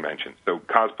cosplay conventions. So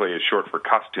cosplay is short for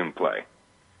costume play.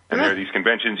 And there are these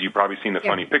conventions, you've probably seen the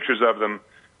funny pictures of them,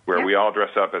 where we all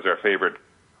dress up as our favorite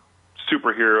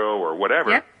superhero or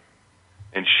whatever.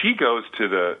 And she goes to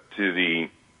the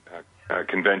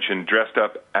convention dressed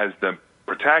up as the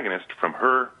protagonist from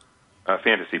her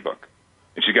fantasy book.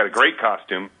 And she's got a great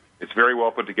costume. It's very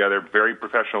well put together, very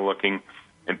professional looking.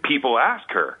 And people ask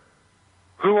her,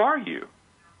 who are you?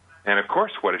 And, of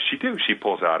course, what does she do? She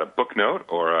pulls out a book note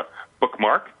or a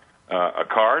bookmark, a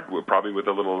card, probably with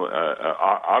a little,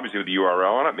 obviously with the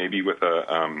URL on it, maybe with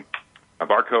a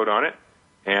barcode on it.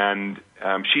 And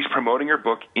she's promoting her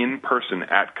book in person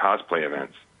at cosplay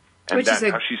events. And that's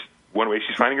how one way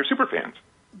she's finding her superfans.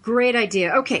 Great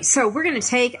idea. Okay, so we're going to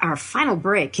take our final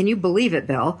break. Can you believe it,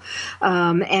 Bill?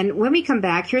 And when we come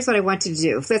back, here's what I want to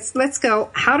do. Let's go.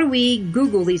 How do we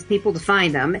Google these people to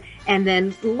find them? And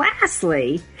then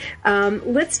lastly,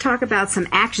 let's talk about some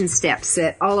action steps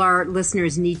that all our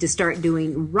listeners need to start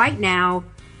doing right now,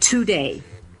 today.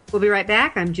 We'll be right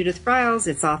back. I'm Judith Briles.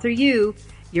 It's AuthorU,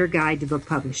 your guide to book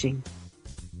publishing.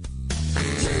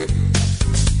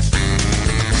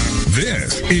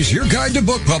 This is your guide to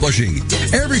book publishing.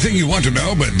 Everything you want to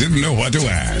know but didn't know what to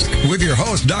ask. With your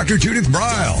host, Dr. Judith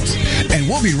Briles. And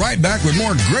we'll be right back with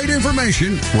more great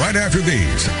information right after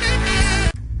these.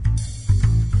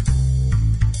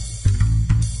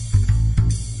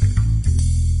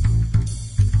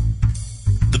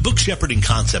 The book shepherding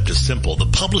concept is simple. The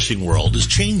publishing world is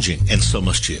changing, and so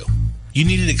must you. You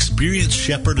need an experienced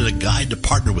shepherd and a guide to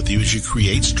partner with you as you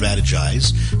create,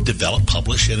 strategize, develop,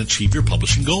 publish, and achieve your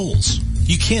publishing goals.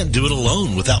 You can't do it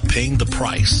alone without paying the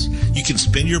price. You can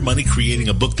spend your money creating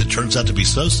a book that turns out to be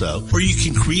so-so, or you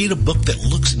can create a book that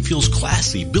looks and feels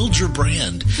classy, builds your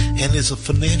brand, and is a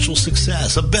financial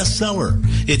success, a bestseller.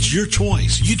 It's your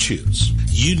choice. You choose.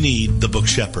 You need the book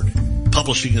shepherd.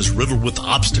 Publishing is riddled with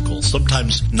obstacles,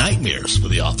 sometimes nightmares for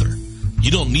the author.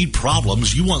 You don't need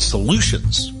problems. You want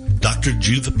solutions. Dr.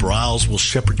 Judith Briles will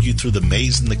shepherd you through the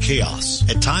maze and the chaos.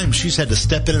 At times, she's had to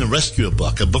step in and rescue a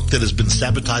book that has been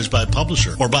sabotaged by a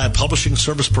publisher or by a publishing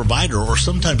service provider or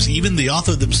sometimes even the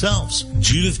author themselves.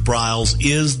 Judith Briles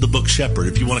is the book shepherd.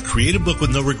 If you want to create a book with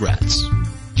no regrets,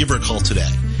 give her a call today.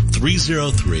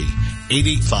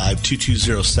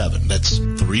 303-885-2207. That's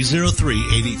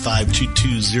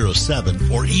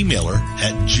 303-885-2207. Or email her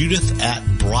at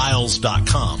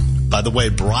judith@briles.com. By the way,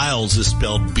 Briles is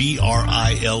spelled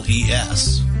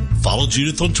B-R-I-L-E-S. Follow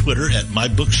Judith on Twitter at My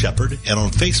Book Shepherd and on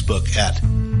Facebook at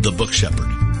The Book Shepherd.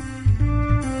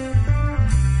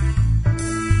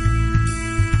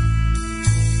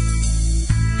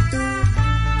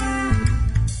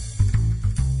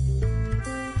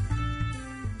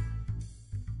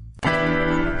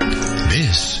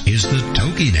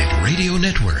 Radio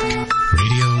Network.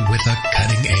 Radio with a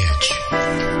cutting edge.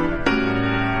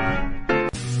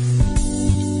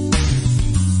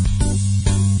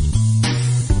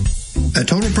 At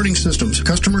Total Printing Systems,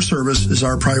 customer service is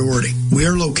our priority. We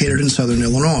are located in Southern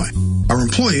Illinois. Our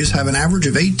employees have an average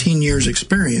of 18 years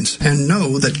experience and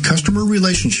know that customer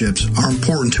relationships are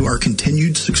important to our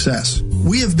continued success.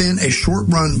 We have been a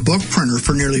short-run book printer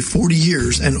for nearly 40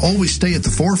 years and always stay at the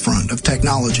forefront of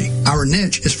technology. Our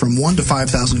niche is from 1 to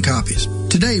 5,000 copies.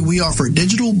 Today, we offer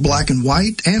digital, black and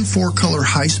white, and 4-color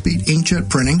high-speed inkjet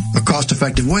printing, a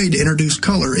cost-effective way to introduce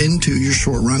color into your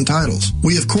short-run titles.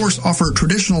 We, of course, offer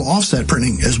traditional offset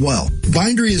printing as well.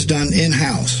 Bindery is done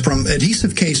in-house, from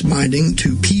adhesive case binding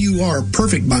to PUR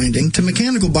perfect binding to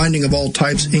mechanical binding of all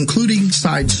types, including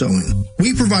side sewing.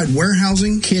 We provide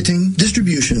warehousing, kitting,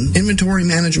 distribution, inventory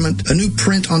management, a new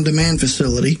print-on-demand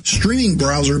facility, streaming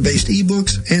browser-based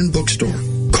ebooks, and bookstore.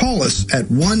 Call us at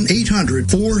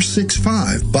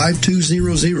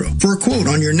 1-800-465-5200 for a quote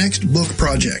on your next book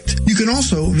project. You can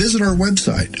also visit our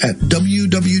website at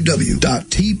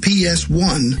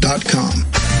www.tps1.com.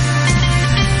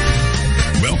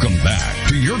 Welcome back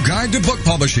to your guide to book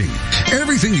publishing.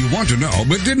 Everything you want to know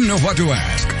but didn't know what to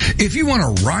ask. If you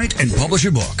want to write and publish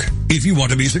a book, if you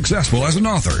want to be successful as an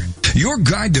author, your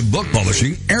guide to book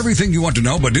publishing, everything you want to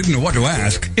know but didn't know what to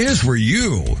ask, is for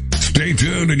you. Stay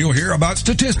tuned and you'll hear about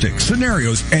statistics,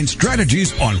 scenarios, and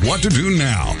strategies on what to do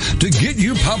now to get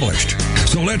you published.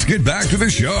 So let's get back to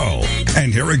the show.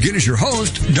 And here again is your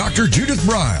host, Dr. Judith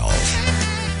Briles.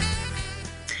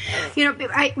 You know,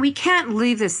 we can't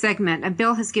leave this segment.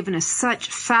 Bill has given us such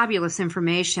fabulous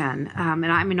information, and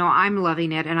I'm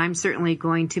loving it, and I'm certainly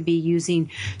going to be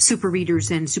using Super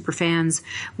Readers and Superfans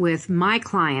with my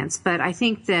clients. But I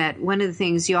think that one of the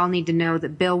things you all need to know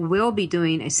that Bill will be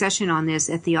doing a session on this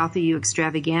at the AuthorU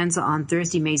Extravaganza on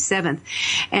Thursday, May 7th,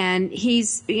 and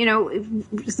he's,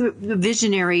 the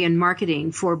visionary in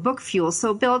marketing for Book Fuel.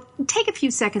 So, Bill, take a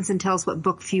few seconds and tell us what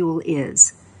Book Fuel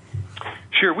is.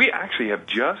 Sure. We actually have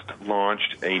just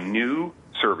launched a new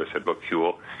service at Book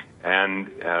Fuel, and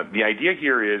the idea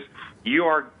here is you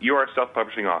are a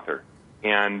self-publishing author,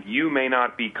 and you may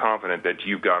not be confident that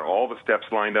you've got all the steps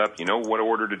lined up, you know what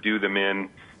order to do them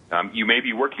in. You may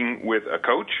be working with a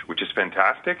coach, which is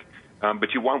fantastic,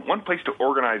 but you want one place to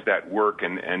organize that work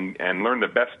and learn the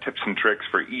best tips and tricks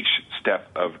for each step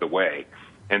of the way.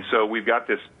 And so we've got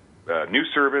this new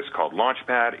service called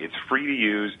Launchpad. It's free to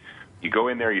use. You go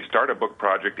in there, you start a book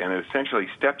project, and it essentially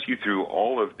steps you through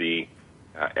all of the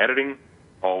editing,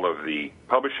 all of the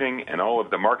publishing, and all of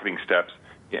the marketing steps.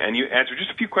 And you answer just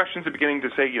a few questions at the beginning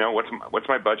to say, what's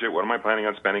my budget? What am I planning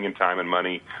on spending in time and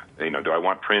money? Do I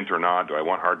want print or not? Do I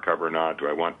want hardcover or not?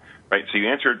 Right? So you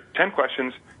answer 10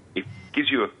 questions. It gives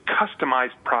you a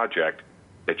customized project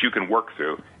that you can work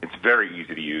through. It's very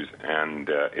easy to use, and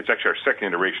it's actually our second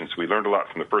iteration, so we learned a lot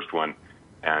from the first one,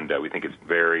 and we think it's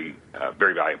very,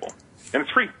 very valuable. And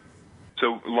it's free.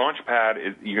 So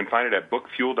Launchpad, you can find it at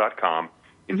bookfuel.com.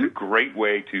 It's a great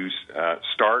way to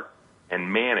start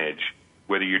and manage,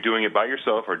 whether you're doing it by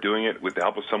yourself or doing it with the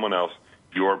help of someone else,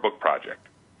 your book project.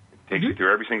 It takes you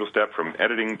through every single step from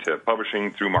editing to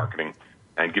publishing through marketing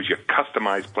and gives you a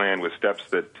customized plan with steps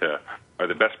that are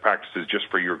the best practices just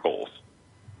for your goals.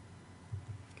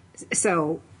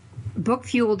 So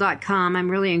bookfuel.com. I'm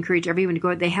really encourage everyone to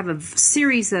go. They have a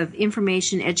series of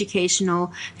information,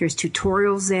 educational. There's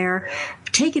tutorials there.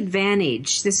 Take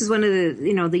advantage. This is one of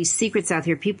the, these secrets out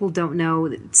here people don't know.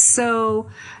 It's so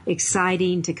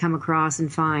exciting to come across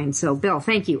and find. So, Bill,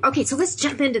 thank you. Okay, so let's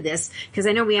jump into this because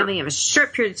I know we only have a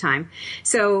short period of time.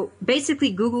 So,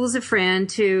 basically, Google is a friend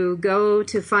to go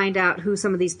to find out who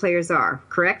some of these players are,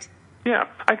 correct? Yeah,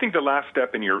 I think the last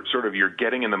step in your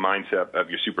getting in the mindset of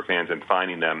your superfans and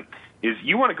finding them is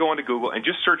you want to go into Google and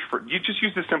just search for, you just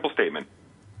use this simple statement,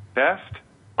 best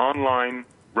online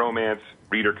romance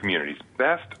reader communities,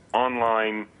 best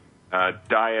online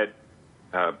diet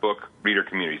book reader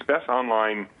communities, best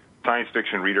online science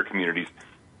fiction reader communities,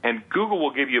 and Google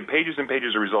will give you pages and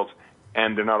pages of results,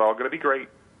 and they're not all going to be great.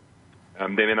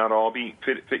 They may not all be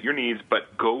fit your needs,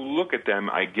 but go look at them.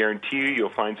 I guarantee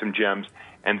you'll find some gems.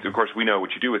 And, of course, we know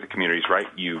what you do with the communities, right?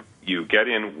 You get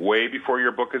in way before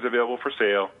your book is available for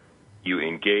sale. You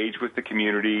engage with the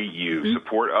community. You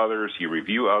support others. You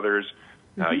review others.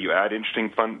 You add you have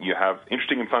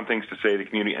interesting and fun things to say to the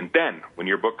community. And then when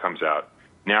your book comes out,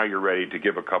 now you're ready to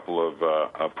give a couple of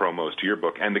promos to your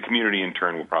book. And the community, in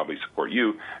turn, will probably support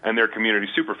you. And they're community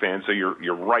superfans, so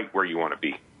you're right where you want to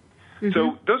be.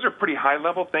 So those are pretty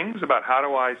high-level things about how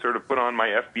do I sort of put on my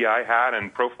FBI hat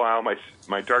and profile my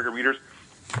target readers.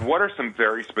 What are some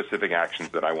very specific actions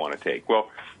that I want to take? Well,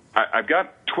 I've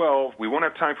got 12. We won't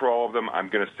have time for all of them. I'm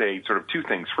going to say sort of two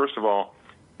things. First of all,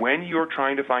 when you're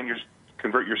trying to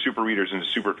convert your super readers into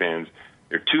super fans,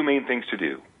 there are two main things to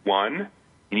do. One,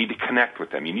 you need to connect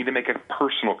with them. You need to make a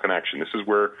personal connection. This is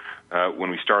where, when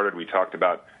we started, we talked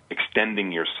about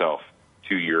extending yourself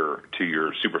to your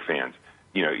super fans.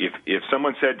 You know, if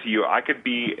someone said to you, I could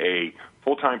be a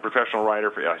full-time professional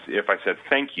writer if I said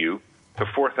thank you to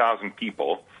 4,000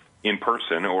 people in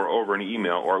person or over an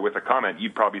email or with a comment,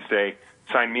 you'd probably say,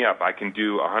 sign me up. I can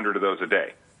do 100 of those a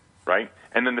day, right?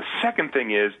 And then the second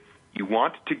thing is you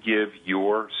want to give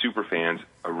your superfans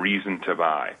a reason to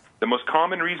buy. The most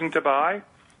common reason to buy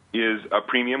is a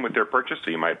premium with their purchase.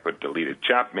 So you might put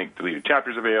make deleted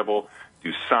chapters available,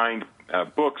 do signed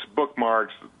books,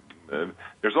 bookmarks.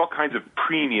 There's all kinds of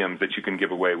premiums that you can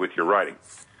give away with your writing.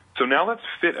 So now let's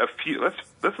fit a few.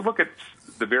 Let's look at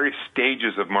the various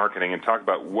stages of marketing and talk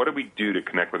about what do we do to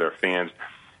connect with our fans.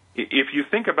 If you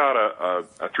think about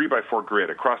a 3x4 grid,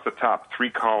 across the top, 3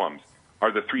 columns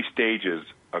are the 3 stages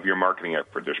of your marketing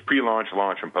effort. There's pre-launch,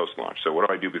 launch, and post-launch. So what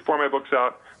do I do before my book's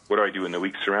out? What do I do in the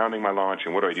weeks surrounding my launch?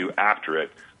 And what do I do after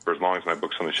it for as long as my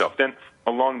book's on the shelf? Then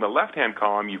along the left-hand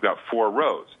column, you've got 4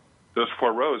 rows. Those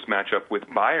 4 rows match up with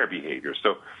buyer behavior.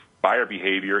 So buyer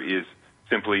behavior is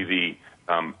simply the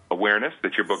awareness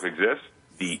that your book exists,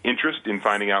 the interest in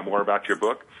finding out more about your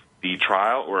book, the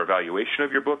trial or evaluation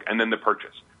of your book, and then the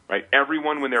purchase. Right?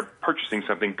 Everyone, when they're purchasing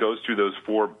something, goes through those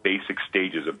 4 basic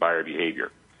stages of buyer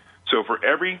behavior. So for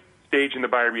every stage in the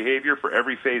buyer behavior, for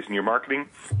every phase in your marketing,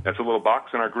 that's a little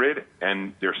box on our grid,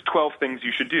 and there's 12 things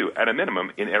you should do at a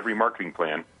minimum in every marketing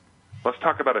plan. Let's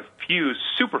talk about a few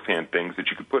superfan things that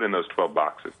you could put in those 12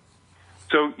 boxes.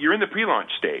 So you're in the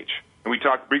pre-launch stage, and we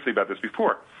talked briefly about this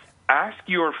before. Ask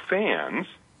your fans,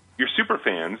 your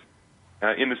superfans,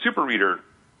 in the super reader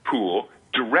pool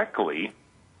directly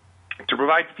to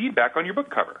provide feedback on your book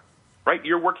cover, right?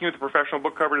 You're working with a professional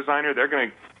book cover designer. They're going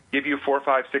to give you 4,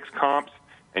 5, 6 comps,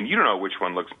 and you don't know which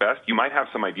one looks best. You might have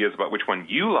some ideas about which one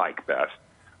you like best,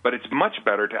 but it's much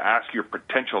better to ask your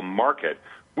potential market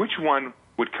which one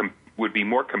would be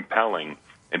more compelling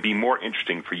and be more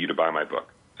interesting for you to buy my book.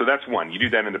 So that's one. You do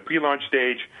that in the pre-launch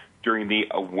stage during the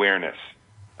awareness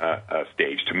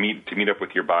stage to meet up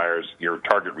with your buyers, your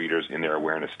target readers in their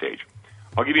awareness stage.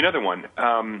 I'll give you another one.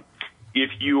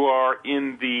 If you are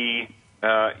in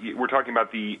we're talking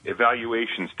about the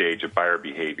evaluation stage of buyer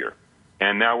behavior,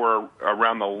 and now we're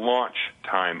around the launch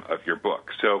time of your book.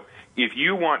 So if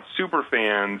you want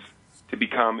superfans to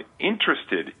become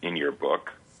interested in your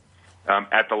book,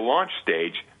 at the launch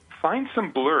stage, find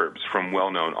some blurbs from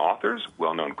well-known authors,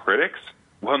 well-known critics,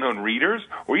 well-known readers,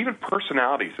 or even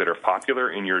personalities that are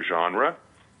popular in your genre.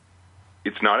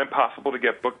 It's not impossible to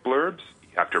get book blurbs.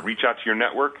 You have to reach out to your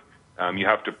network. You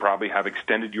have to probably have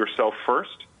extended yourself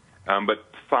first. But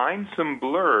find some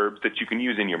blurbs that you can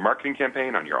use in your marketing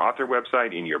campaign, on your author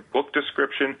website, in your book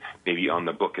description, maybe on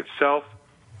the book itself.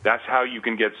 That's how you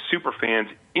can get superfans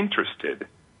interested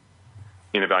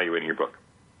in evaluating your book.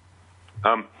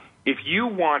 If you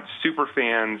want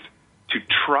superfans to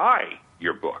try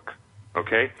your book,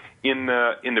 okay, in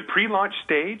the pre-launch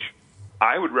stage,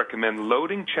 I would recommend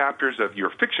loading chapters of your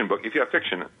fiction book, if you have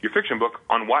fiction, your fiction book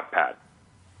on Wattpad,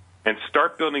 and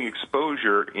start building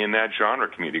exposure in that genre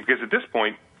community. Because at this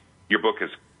point, your book is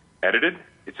edited.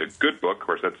 It's a good book. Of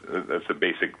course, that's the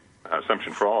basic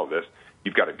assumption for all of this.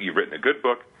 You've written a good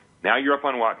book. Now you're up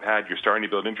on Wattpad. You're starting to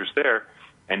build interest there,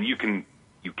 and you can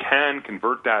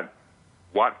convert that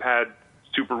Wattpad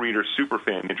super reader,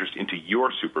 superfan interest into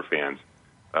your superfans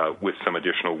with some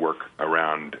additional work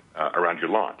around your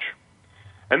launch.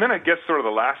 And then I guess sort of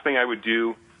the last thing I would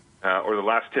do, or the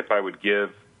last tip I would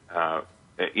give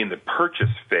in the purchase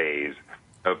phase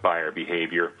of buyer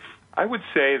behavior, I would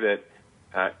say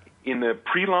that in the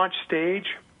pre-launch stage,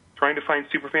 trying to find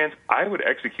superfans, I would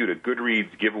execute a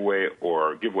Goodreads giveaway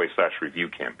or giveaway/review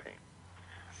campaign.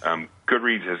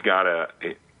 Goodreads has got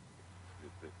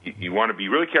you want to be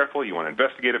really careful, you want to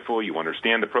investigate it fully, you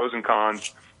understand the pros and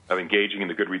cons of engaging in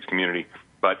the Goodreads community,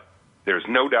 but there's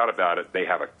no doubt about it, they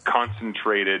have a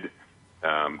concentrated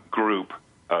group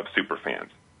of superfans.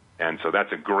 And so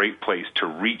that's a great place to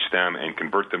reach them and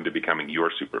convert them to becoming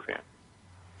your superfan.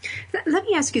 Let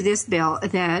me ask you this, Bill,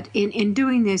 that in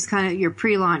doing this kind of your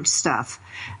pre-launch stuff,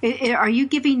 are you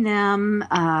giving them,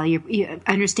 I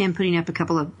understand putting up a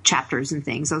couple of chapters and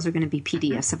things. Those are going to be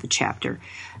PDFs of a chapter.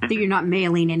 That you're not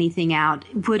mailing anything out.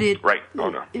 Would it? Right.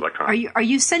 Oh, no. Electronic. Are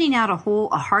you sending out a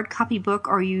hard copy book,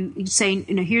 or are you saying,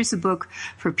 here's a book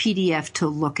for PDF to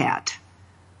look at?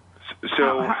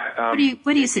 So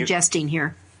what are you suggesting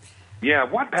here? Yeah,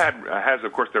 Wattpad has,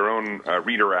 of course, their own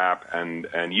reader app, and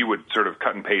you would sort of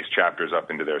cut and paste chapters up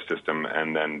into their system,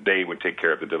 and then they would take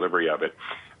care of the delivery of it.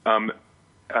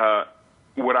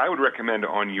 What I would recommend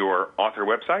on your author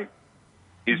website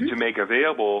is to make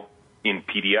available in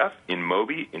PDF, in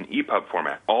Mobi, in EPUB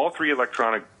format, all 3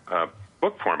 electronic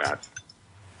book formats.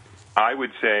 I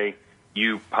would say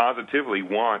you positively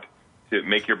want to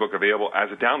make your book available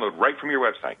as a download right from your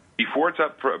website before it's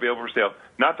available for sale.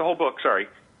 Not the whole book, sorry.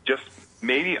 Just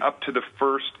maybe up to the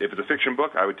first, if it's a fiction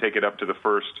book, I would take it up to the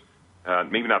first,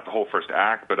 maybe not the whole first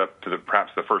act, but up to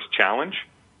perhaps the first challenge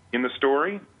in the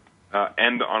story,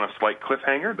 end on a slight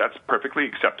cliffhanger. That's perfectly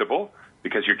acceptable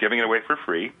because you're giving it away for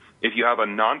free. If you have a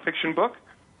nonfiction book,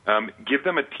 give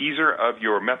them a teaser of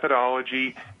your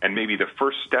methodology and maybe the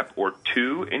first step or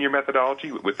 2 in your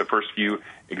methodology with the first few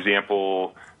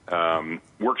example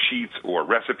worksheets or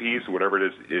recipes, whatever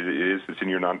it is that's in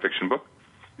your nonfiction book.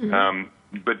 Mm-hmm.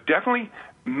 But definitely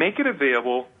make it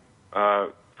available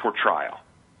for trial.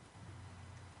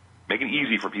 Make it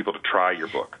easy for people to try your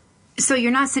book. So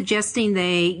you're not suggesting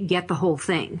they get the whole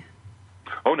thing?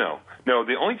 Oh, no. No,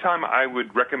 the only time I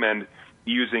would recommend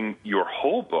using your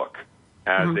whole book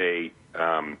as a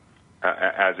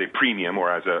premium or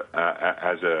as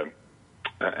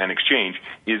an exchange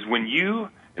is when you,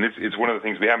 and it's one of the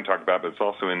things we haven't talked about, but it's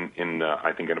also in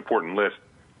I think, an important list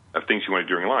of things you want to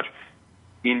do during launch.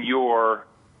 In your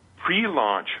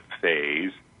pre-launch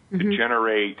phase, to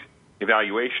generate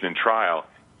evaluation and trial,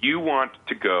 you want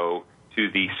to go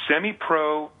to the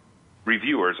semi-pro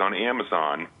reviewers on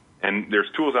Amazon, and there's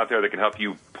tools out there that can help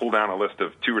you pull down a list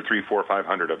of 2 or 3, 4, or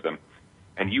 500 of them,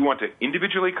 and you want to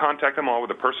individually contact them all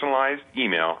with a personalized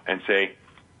email and say,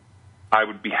 I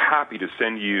would be happy to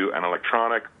send you an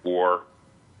electronic or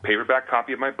paperback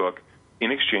copy of my book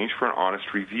in exchange for an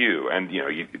honest review. And,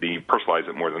 you personalize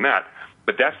it more than that.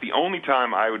 But that's the only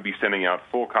time I would be sending out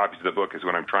full copies of the book is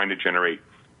when I'm trying to generate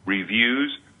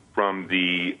reviews from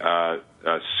the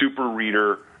Super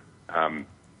Reader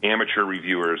amateur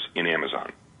reviewers in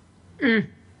Amazon.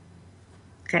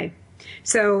 Okay.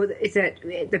 So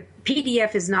the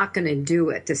PDF is not going to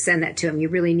do it to send that to them. You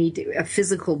really need a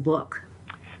physical book.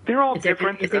 They're all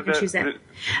different. If they can choose that.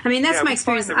 I mean, that's my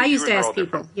experience. I used to ask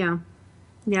people. Yeah.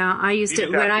 Yeah, I used to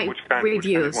when I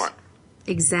reviews.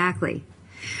 Exactly.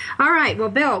 All right. Well,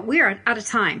 Bill, we are out of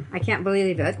time. I can't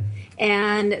believe it.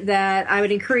 And that I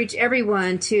would encourage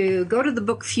everyone to go to the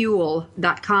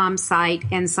bookfuel.com site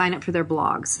and sign up for their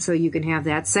blogs so you can have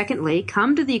that. Secondly,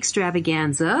 come to the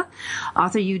extravaganza,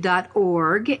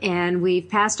 AuthorU.org, and we've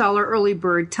passed all our early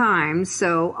bird times,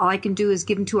 so all I can do is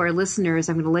give them to our listeners.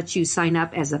 I'm going to let you sign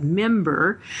up as a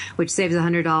member, which saves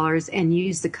 $100, and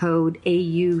use the code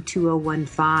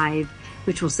AU2015,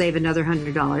 which will save another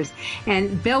 $100.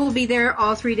 And Bill will be there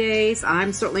all 3 days.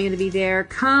 I'm certainly going to be there.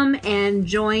 Come and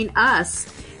join us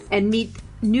and meet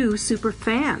new super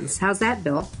fans. How's that,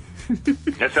 Bill?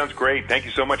 That sounds great. Thank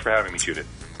you so much for having me, Judith.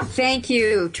 Thank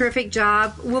you. Terrific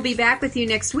job. We'll be back with you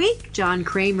next week. John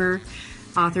Kramer,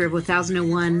 author of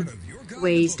 1001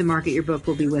 Ways to Market Your Book,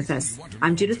 will be with us.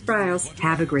 I'm Judith Briles.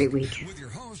 Have a great week. With your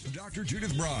host, Dr.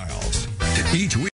 Judith Briles. Each week.